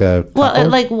like a couple? Well,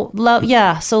 like love,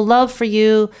 yeah. So love for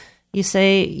you, you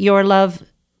say your love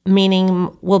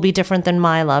meaning will be different than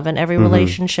my love, and every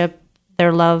relationship,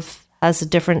 their love has a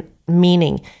different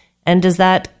meaning. And does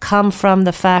that come from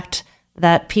the fact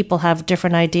that people have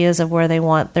different ideas of where they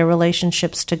want their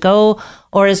relationships to go,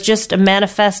 or is just a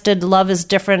manifested love is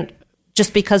different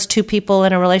just because two people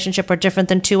in a relationship are different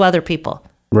than two other people?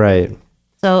 Right.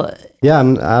 So yeah, I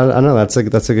don't know. That's a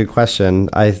good question.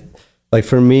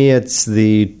 For me, it's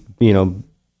the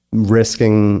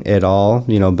risking it all,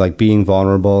 like being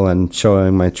vulnerable and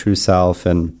showing my true self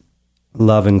and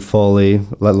loving fully.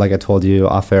 Like I told you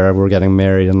off air, we're getting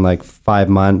married in like 5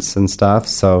 months and stuff.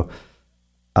 So,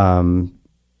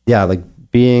 yeah, like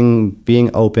being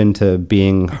open to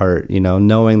being hurt,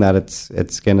 knowing that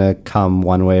it's gonna come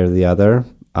one way or the other.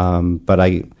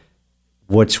 But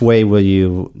which way will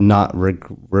you not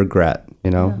regret?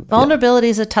 Vulnerability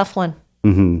is a tough one.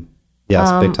 Mm-hmm.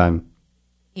 Yes, big time.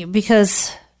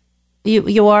 Because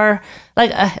you are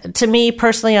like to me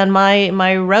personally on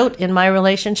my route in my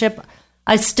relationship,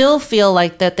 I still feel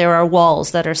like that there are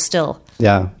walls that are still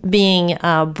being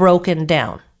broken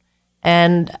down,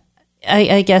 and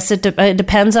I guess it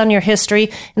depends on your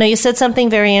history. You said something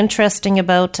very interesting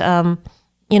about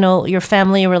your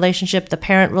family relationship, the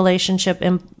parent relationship,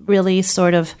 and really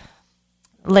sort of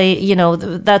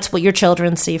that's what your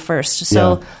children see first.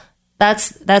 So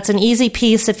that's an easy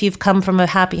piece if you've come from a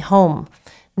happy home.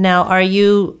 Now, have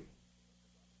you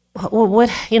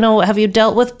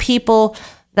dealt with people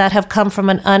that have come from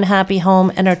an unhappy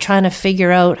home and are trying to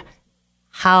figure out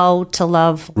how to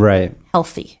love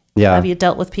healthy? Yeah. Have you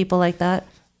dealt with people like that?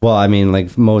 Well, I mean, like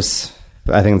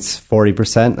I think it's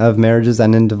 40% of marriages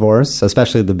end in divorce,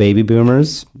 especially the baby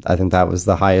boomers. I think that was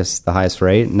the highest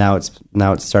rate. Now it's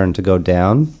starting to go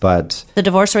down, but the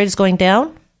divorce rate is going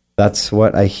down? That's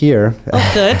what I hear.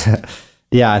 Oh, good.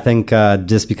 Yeah, I think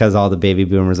just because all the baby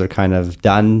boomers are kind of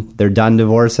done, they're done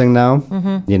divorcing now.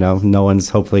 Mm-hmm. No one's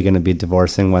hopefully going to be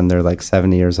divorcing when they're like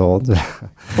 70 years old.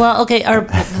 Well, okay.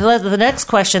 The next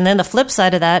question, then the flip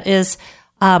side of that is,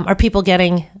 are people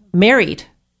getting married?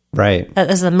 Right.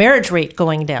 Is the marriage rate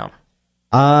going down?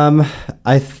 I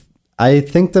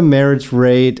think the marriage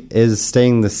rate is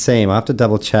staying the same. I have to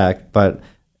double check, but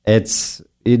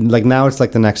now it's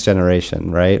like the next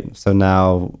generation, right? So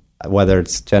now, whether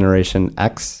it's Generation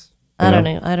X, I don't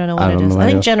know what it is.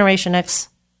 I think Generation X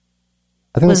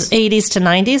was 80s to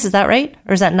 90s. Is that right,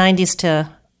 or is that 90s to?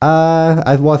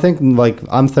 I think like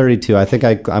I'm 32. I think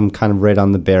I'm kind of right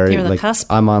on the barrier. You're the like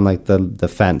cusp? I'm on like the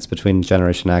fence between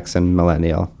Generation X and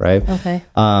Millennial, right? Okay.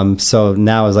 So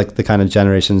now as like the kind of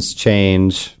generations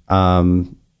change, your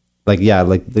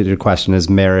question is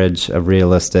marriage a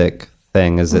realistic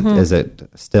thing? Is it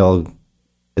still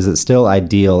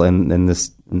ideal in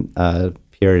this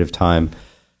period of time?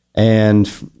 And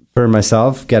For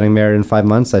myself, getting married in 5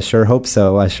 months, I sure hope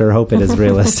so. I sure hope it is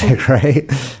realistic, right?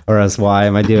 Or else why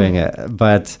am I doing it?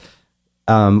 But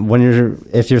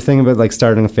if you're thinking about like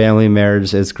starting a family,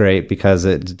 marriage is great because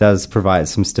it does provide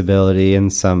some stability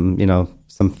and some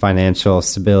financial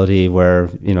stability where,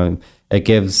 it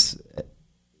gives,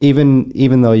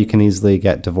 even though you can easily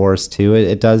get divorced too,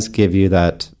 it does give you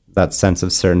that sense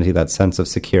of certainty, that sense of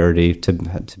security to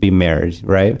be married,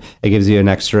 right? It gives you an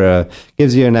extra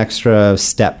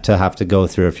step to have to go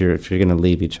through if you're going to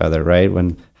leave each other, right?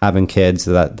 When having kids,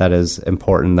 that is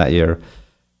important that you're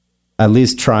at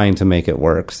least trying to make it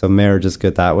work. So marriage is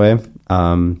good that way.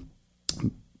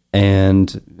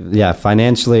 And yeah,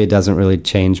 financially, it doesn't really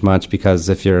change much because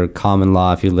if you're common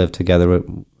law, if you live together,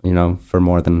 for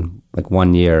more than like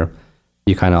 1 year,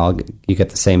 you you get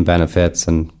the same benefits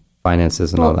and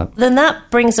finances and all that. Then that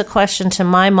brings a question to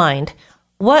my mind.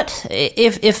 What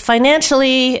if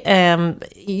financially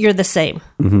you're the same,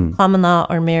 common law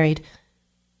or married?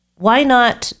 Why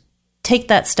not take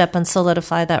that step and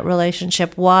solidify that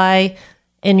relationship? Why,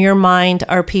 in your mind,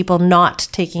 are people not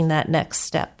taking that next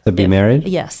step? To be married?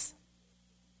 Yes.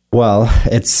 Well,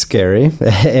 it's scary.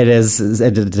 It is.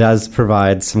 It does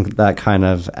provide that kind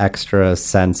of extra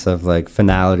sense of like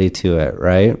finality to it,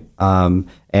 right? And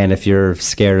if you're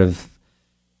scared of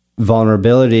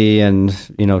vulnerability and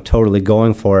totally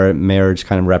going for it, marriage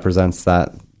kind of represents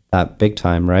that big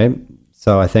time, right?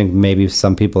 So I think maybe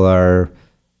some people are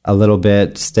a little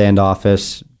bit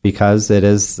standoffish because it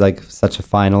is like such a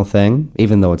final thing,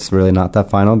 even though it's really not that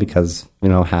final because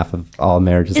half of all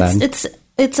marriages end.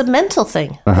 It's a mental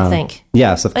thing, I think.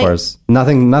 Yes, of course.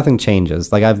 Nothing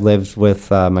changes. Like I've lived with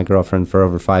my girlfriend for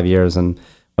over 5 years, and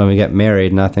when we get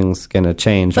married, nothing's going to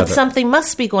change. But something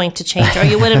must be going to change, or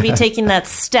you wouldn't be taking that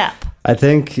step. I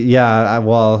think, yeah.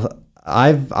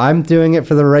 I'm doing it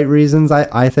for the right reasons.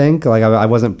 I think like I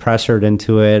wasn't pressured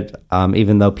into it,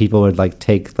 even though people would like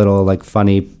take little like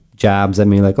funny jabs at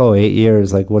me, like, "Oh, 8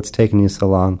 years, like what's taking you so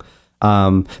long?"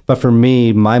 But for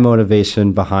me, my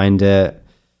motivation behind it.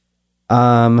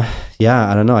 I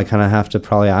don't know. I kind of have to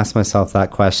probably ask myself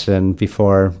that question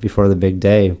before the big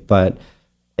day. But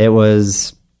it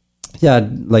was, I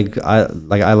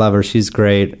love her. She's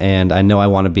great, and I know I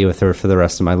want to be with her for the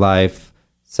rest of my life.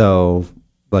 So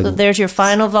there's your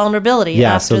final vulnerability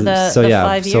after the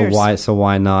 5 years. So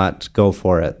why not go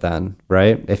for it then,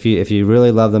 right? If you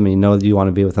really love them and you know that you want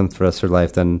to be with them for the rest of your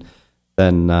life, then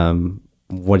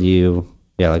what are you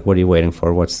waiting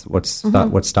for?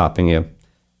 What's stopping you?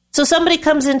 So somebody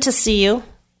comes in to see you.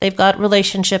 They've got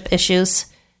relationship issues.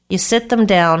 You sit them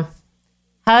down.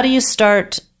 How do you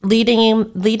start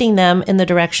leading them in the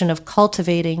direction of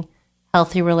cultivating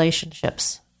healthy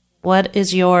relationships? What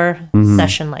is your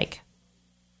session like?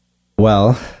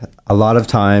 Well, a lot of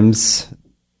times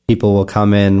people will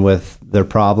come in with their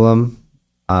problem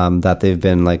that they've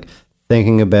been like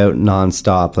thinking about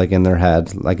nonstop, like in their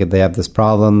head. Like if they have this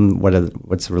problem,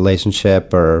 what's a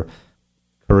relationship or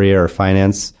career or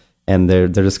finance, and they're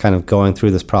just kind of going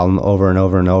through this problem over and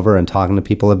over and over and talking to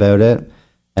people about it.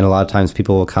 And a lot of times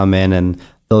people will come in and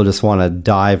they'll just want to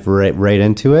dive right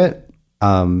into it.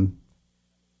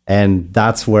 And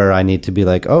that's where I need to be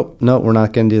like, oh, no, we're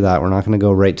not going to do that. We're not going to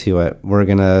go right to it. We're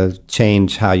going to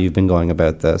change how you've been going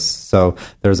about this. So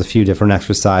there's a few different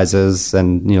exercises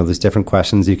and, there's different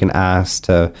questions you can ask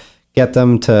to get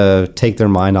them to take their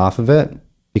mind off of it.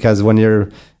 Because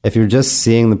if you're just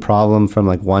seeing the problem from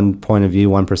like one point of view,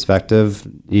 one perspective,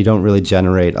 you don't really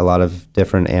generate a lot of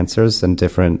different answers and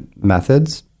different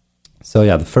methods. So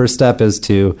yeah, the first step is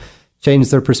to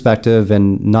change their perspective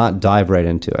and not dive right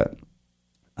into it.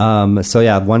 So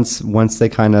yeah, once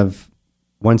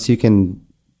you can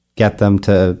get them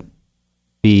to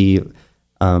be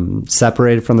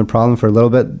separated from the problem for a little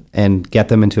bit and get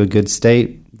them into a good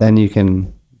state, then you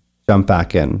can jump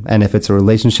back in. And if it's a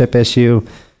relationship issue,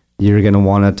 you're going to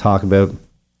want to talk about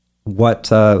what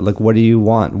do you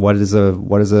want? What does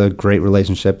a great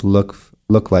relationship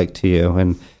look like to you,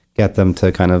 and get them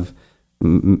to kind of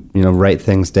write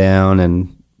things down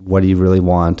and what do you really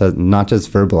want? Not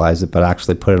just verbalize it, but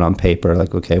actually put it on paper.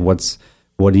 Like, okay, what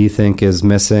do you think is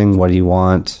missing? What do you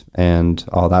want? And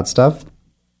all that stuff.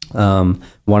 One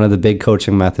of the big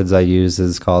coaching methods I use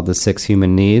is called the 6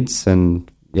 Human Needs. And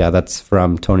yeah, that's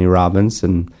from Tony Robbins.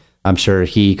 And I'm sure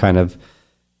he kind of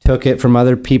took it from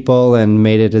other people and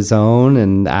made it his own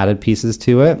and added pieces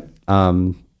to it,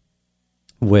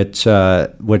 which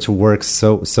works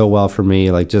so well for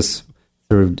me, like just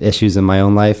through issues in my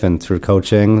own life and through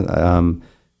coaching,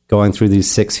 going through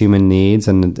these 6 human needs.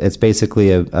 And it's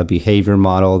basically a behavior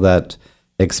model that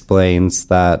explains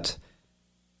that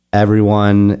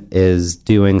everyone is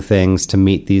doing things to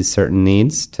meet these certain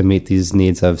needs, to meet these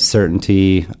needs of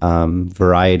certainty,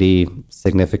 variety,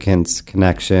 significance,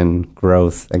 connection,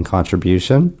 growth, and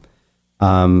contribution.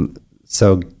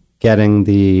 So getting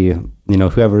the,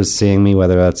 whoever's seeing me,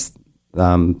 whether that's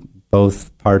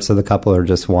both parts of the couple or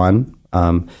just one,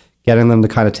 getting them to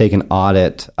kind of take an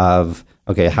audit of,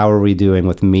 okay, how are we doing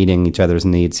with meeting each other's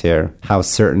needs here? How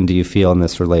certain do you feel in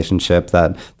this relationship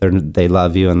that they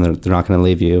love you and they're not going to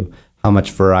leave you? How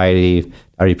much variety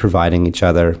are you providing each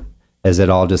other? Is it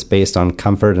all just based on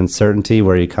comfort and certainty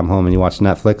where you come home and you watch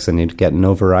Netflix and you get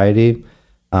no variety?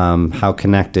 How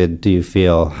connected do you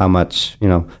feel? How much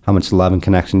love and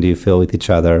connection do you feel with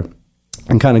each other?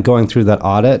 And kind of going through that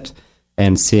audit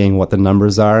and seeing what the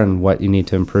numbers are and what you need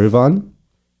to improve on.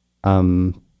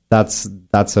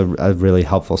 That's a really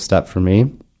helpful step for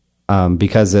me,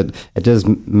 because it just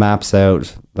maps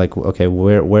out like, okay,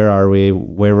 where are we,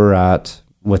 where we're at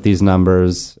with these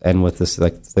numbers and with this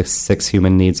the 6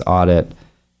 human needs audit,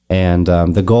 and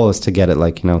the goal is to get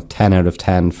it 10 out of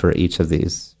 10 for each of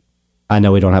these. I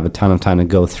know we don't have a ton of time to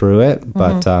go through it,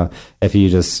 but if you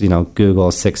just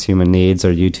Google 6 human needs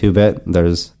or YouTube it,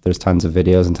 there's tons of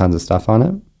videos and tons of stuff on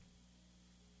it.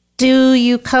 Do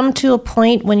you come to a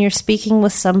point when you're speaking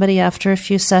with somebody after a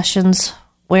few sessions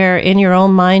where in your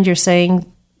own mind you're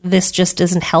saying, this just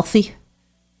isn't healthy?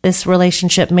 This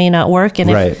relationship may not work? And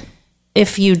right.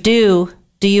 if you do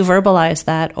you verbalize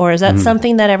that? Or is that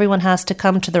something that everyone has to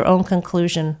come to their own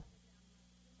conclusion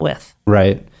with?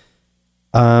 Right.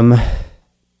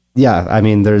 Yeah, I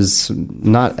mean,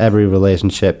 not every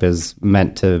relationship is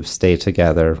meant to stay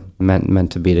together,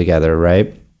 meant to be together,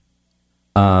 right?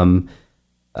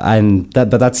 But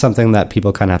that's something that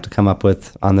people kind of have to come up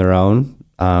with on their own.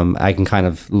 I can kind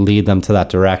of lead them to that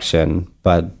direction,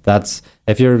 but that's,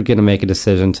 if you're going to make a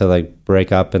decision to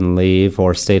break up and leave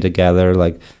or stay together,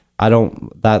 I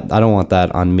don't want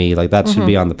that on me. That should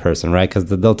be on the person, right? Because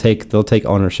they'll take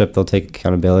ownership, they'll take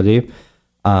accountability.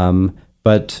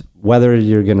 But whether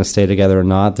you're going to stay together or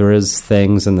not, there is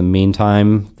things in the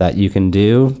meantime that you can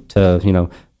do to,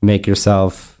 make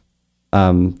yourself,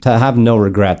 to have no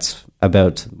regrets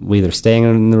about either staying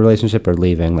in the relationship or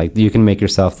leaving. You can make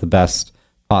yourself the best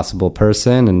possible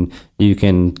person, and you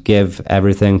can give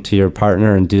everything to your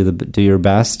partner and do your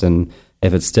best. And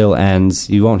if it still ends,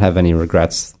 you won't have any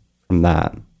regrets from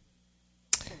that.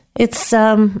 It's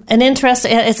an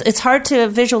interesting. It's hard to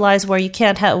visualize where you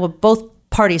can't have both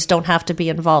parties don't have to be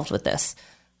involved with this.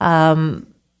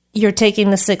 You're taking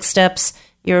the 6 steps.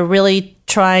 You're really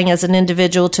trying as an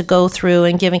individual to go through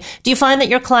and giving. Do you find that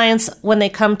your clients, when they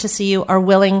come to see you, are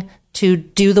willing to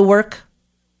do the work?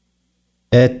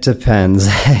 It depends.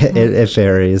 It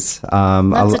varies.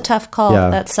 That's a tough call. Yeah.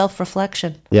 That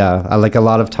self-reflection. Yeah, a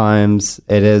lot of times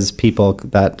it is people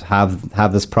that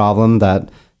have this problem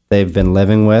that they've been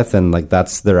living with, and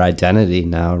that's their identity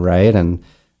now, right? And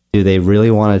do they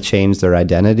really want to change their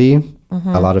identity?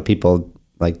 A lot of people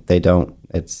they don't.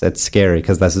 It's scary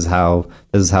because this is how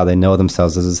they know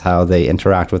themselves. This is how they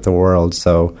interact with the world.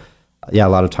 So yeah, a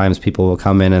lot of times people will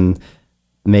come in and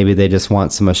maybe they just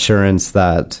want some assurance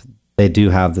that they do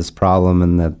have this problem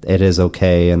and that it is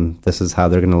okay and this is how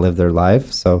they're going to live their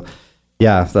life. So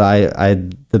yeah,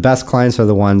 the best clients are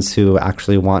the ones who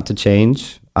actually want to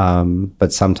change.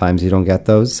 But sometimes you don't get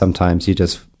those. Sometimes you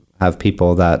just have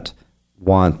people that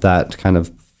want that kind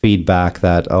of feedback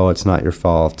that, oh, it's not your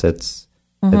fault. It's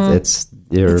the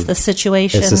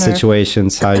situation. It's the situation.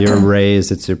 It's how you're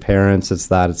raised. It's your parents. It's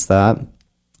that.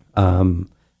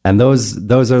 And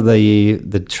those are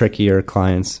the trickier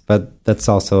clients, but that's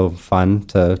also fun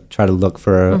to try to look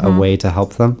for a way to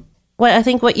help them. Well, I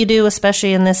think what you do,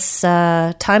 especially in this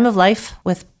time of life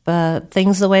with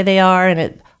things the way they are, and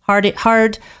it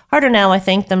harder now, I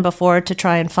think, than before to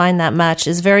try and find that match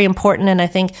is very important. And I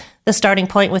think the starting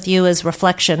point with you is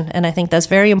reflection. And I think that's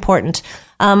very important.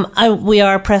 We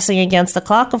are pressing against the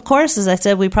clock, of course. As I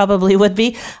said, we probably would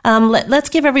be. Let's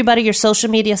give everybody your social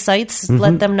media sites.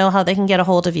 Let them know how they can get a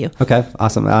hold of you. Okay,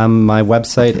 awesome. My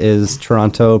website is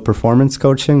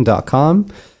torontoperformancecoaching.com.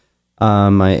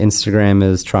 My Instagram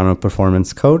is Toronto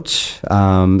Performance Coach.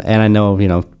 And I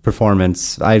know,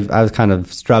 performance, I was kind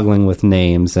of struggling with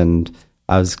names, and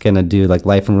I was going to do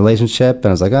life and relationship. And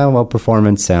I was like, oh, well,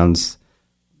 performance sounds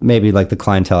maybe like the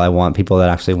clientele I want, people that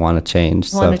actually want to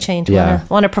change. Want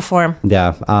to perform.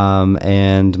 Yeah.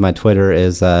 And my Twitter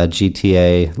is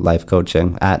GTA Life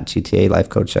Coaching, at GTA Life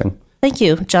Coaching. Thank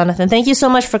you, Jonathan. Thank you so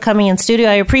much for coming in studio.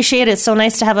 I appreciate it. It's so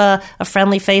nice to have a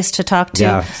friendly face to talk to.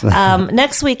 Yeah.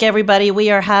 Next week, everybody, we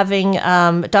are having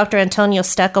Dr. Antonio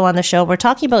Stecco on the show. We're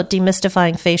talking about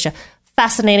demystifying fascia.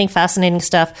 fascinating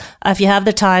stuff. If you have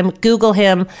the time, Google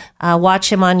him,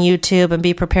 watch him on YouTube, and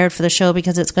be prepared for the show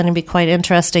because it's going to be quite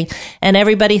interesting. And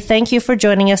everybody, thank you for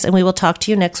joining us, and we will talk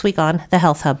to you next week on The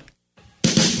Health Hub.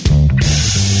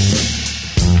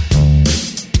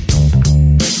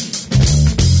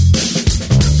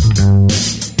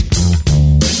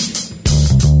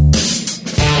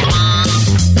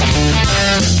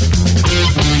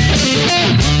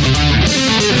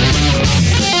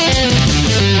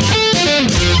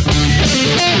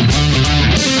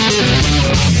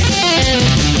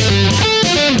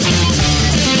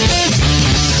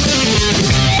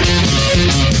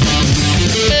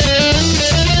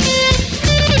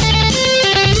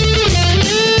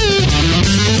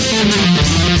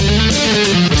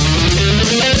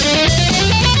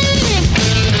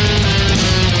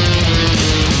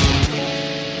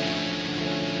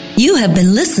 You have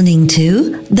been listening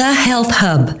to The Health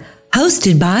Hub,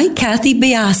 hosted by Kathy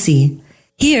Biasi,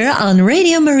 here on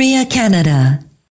Radio Maria Canada.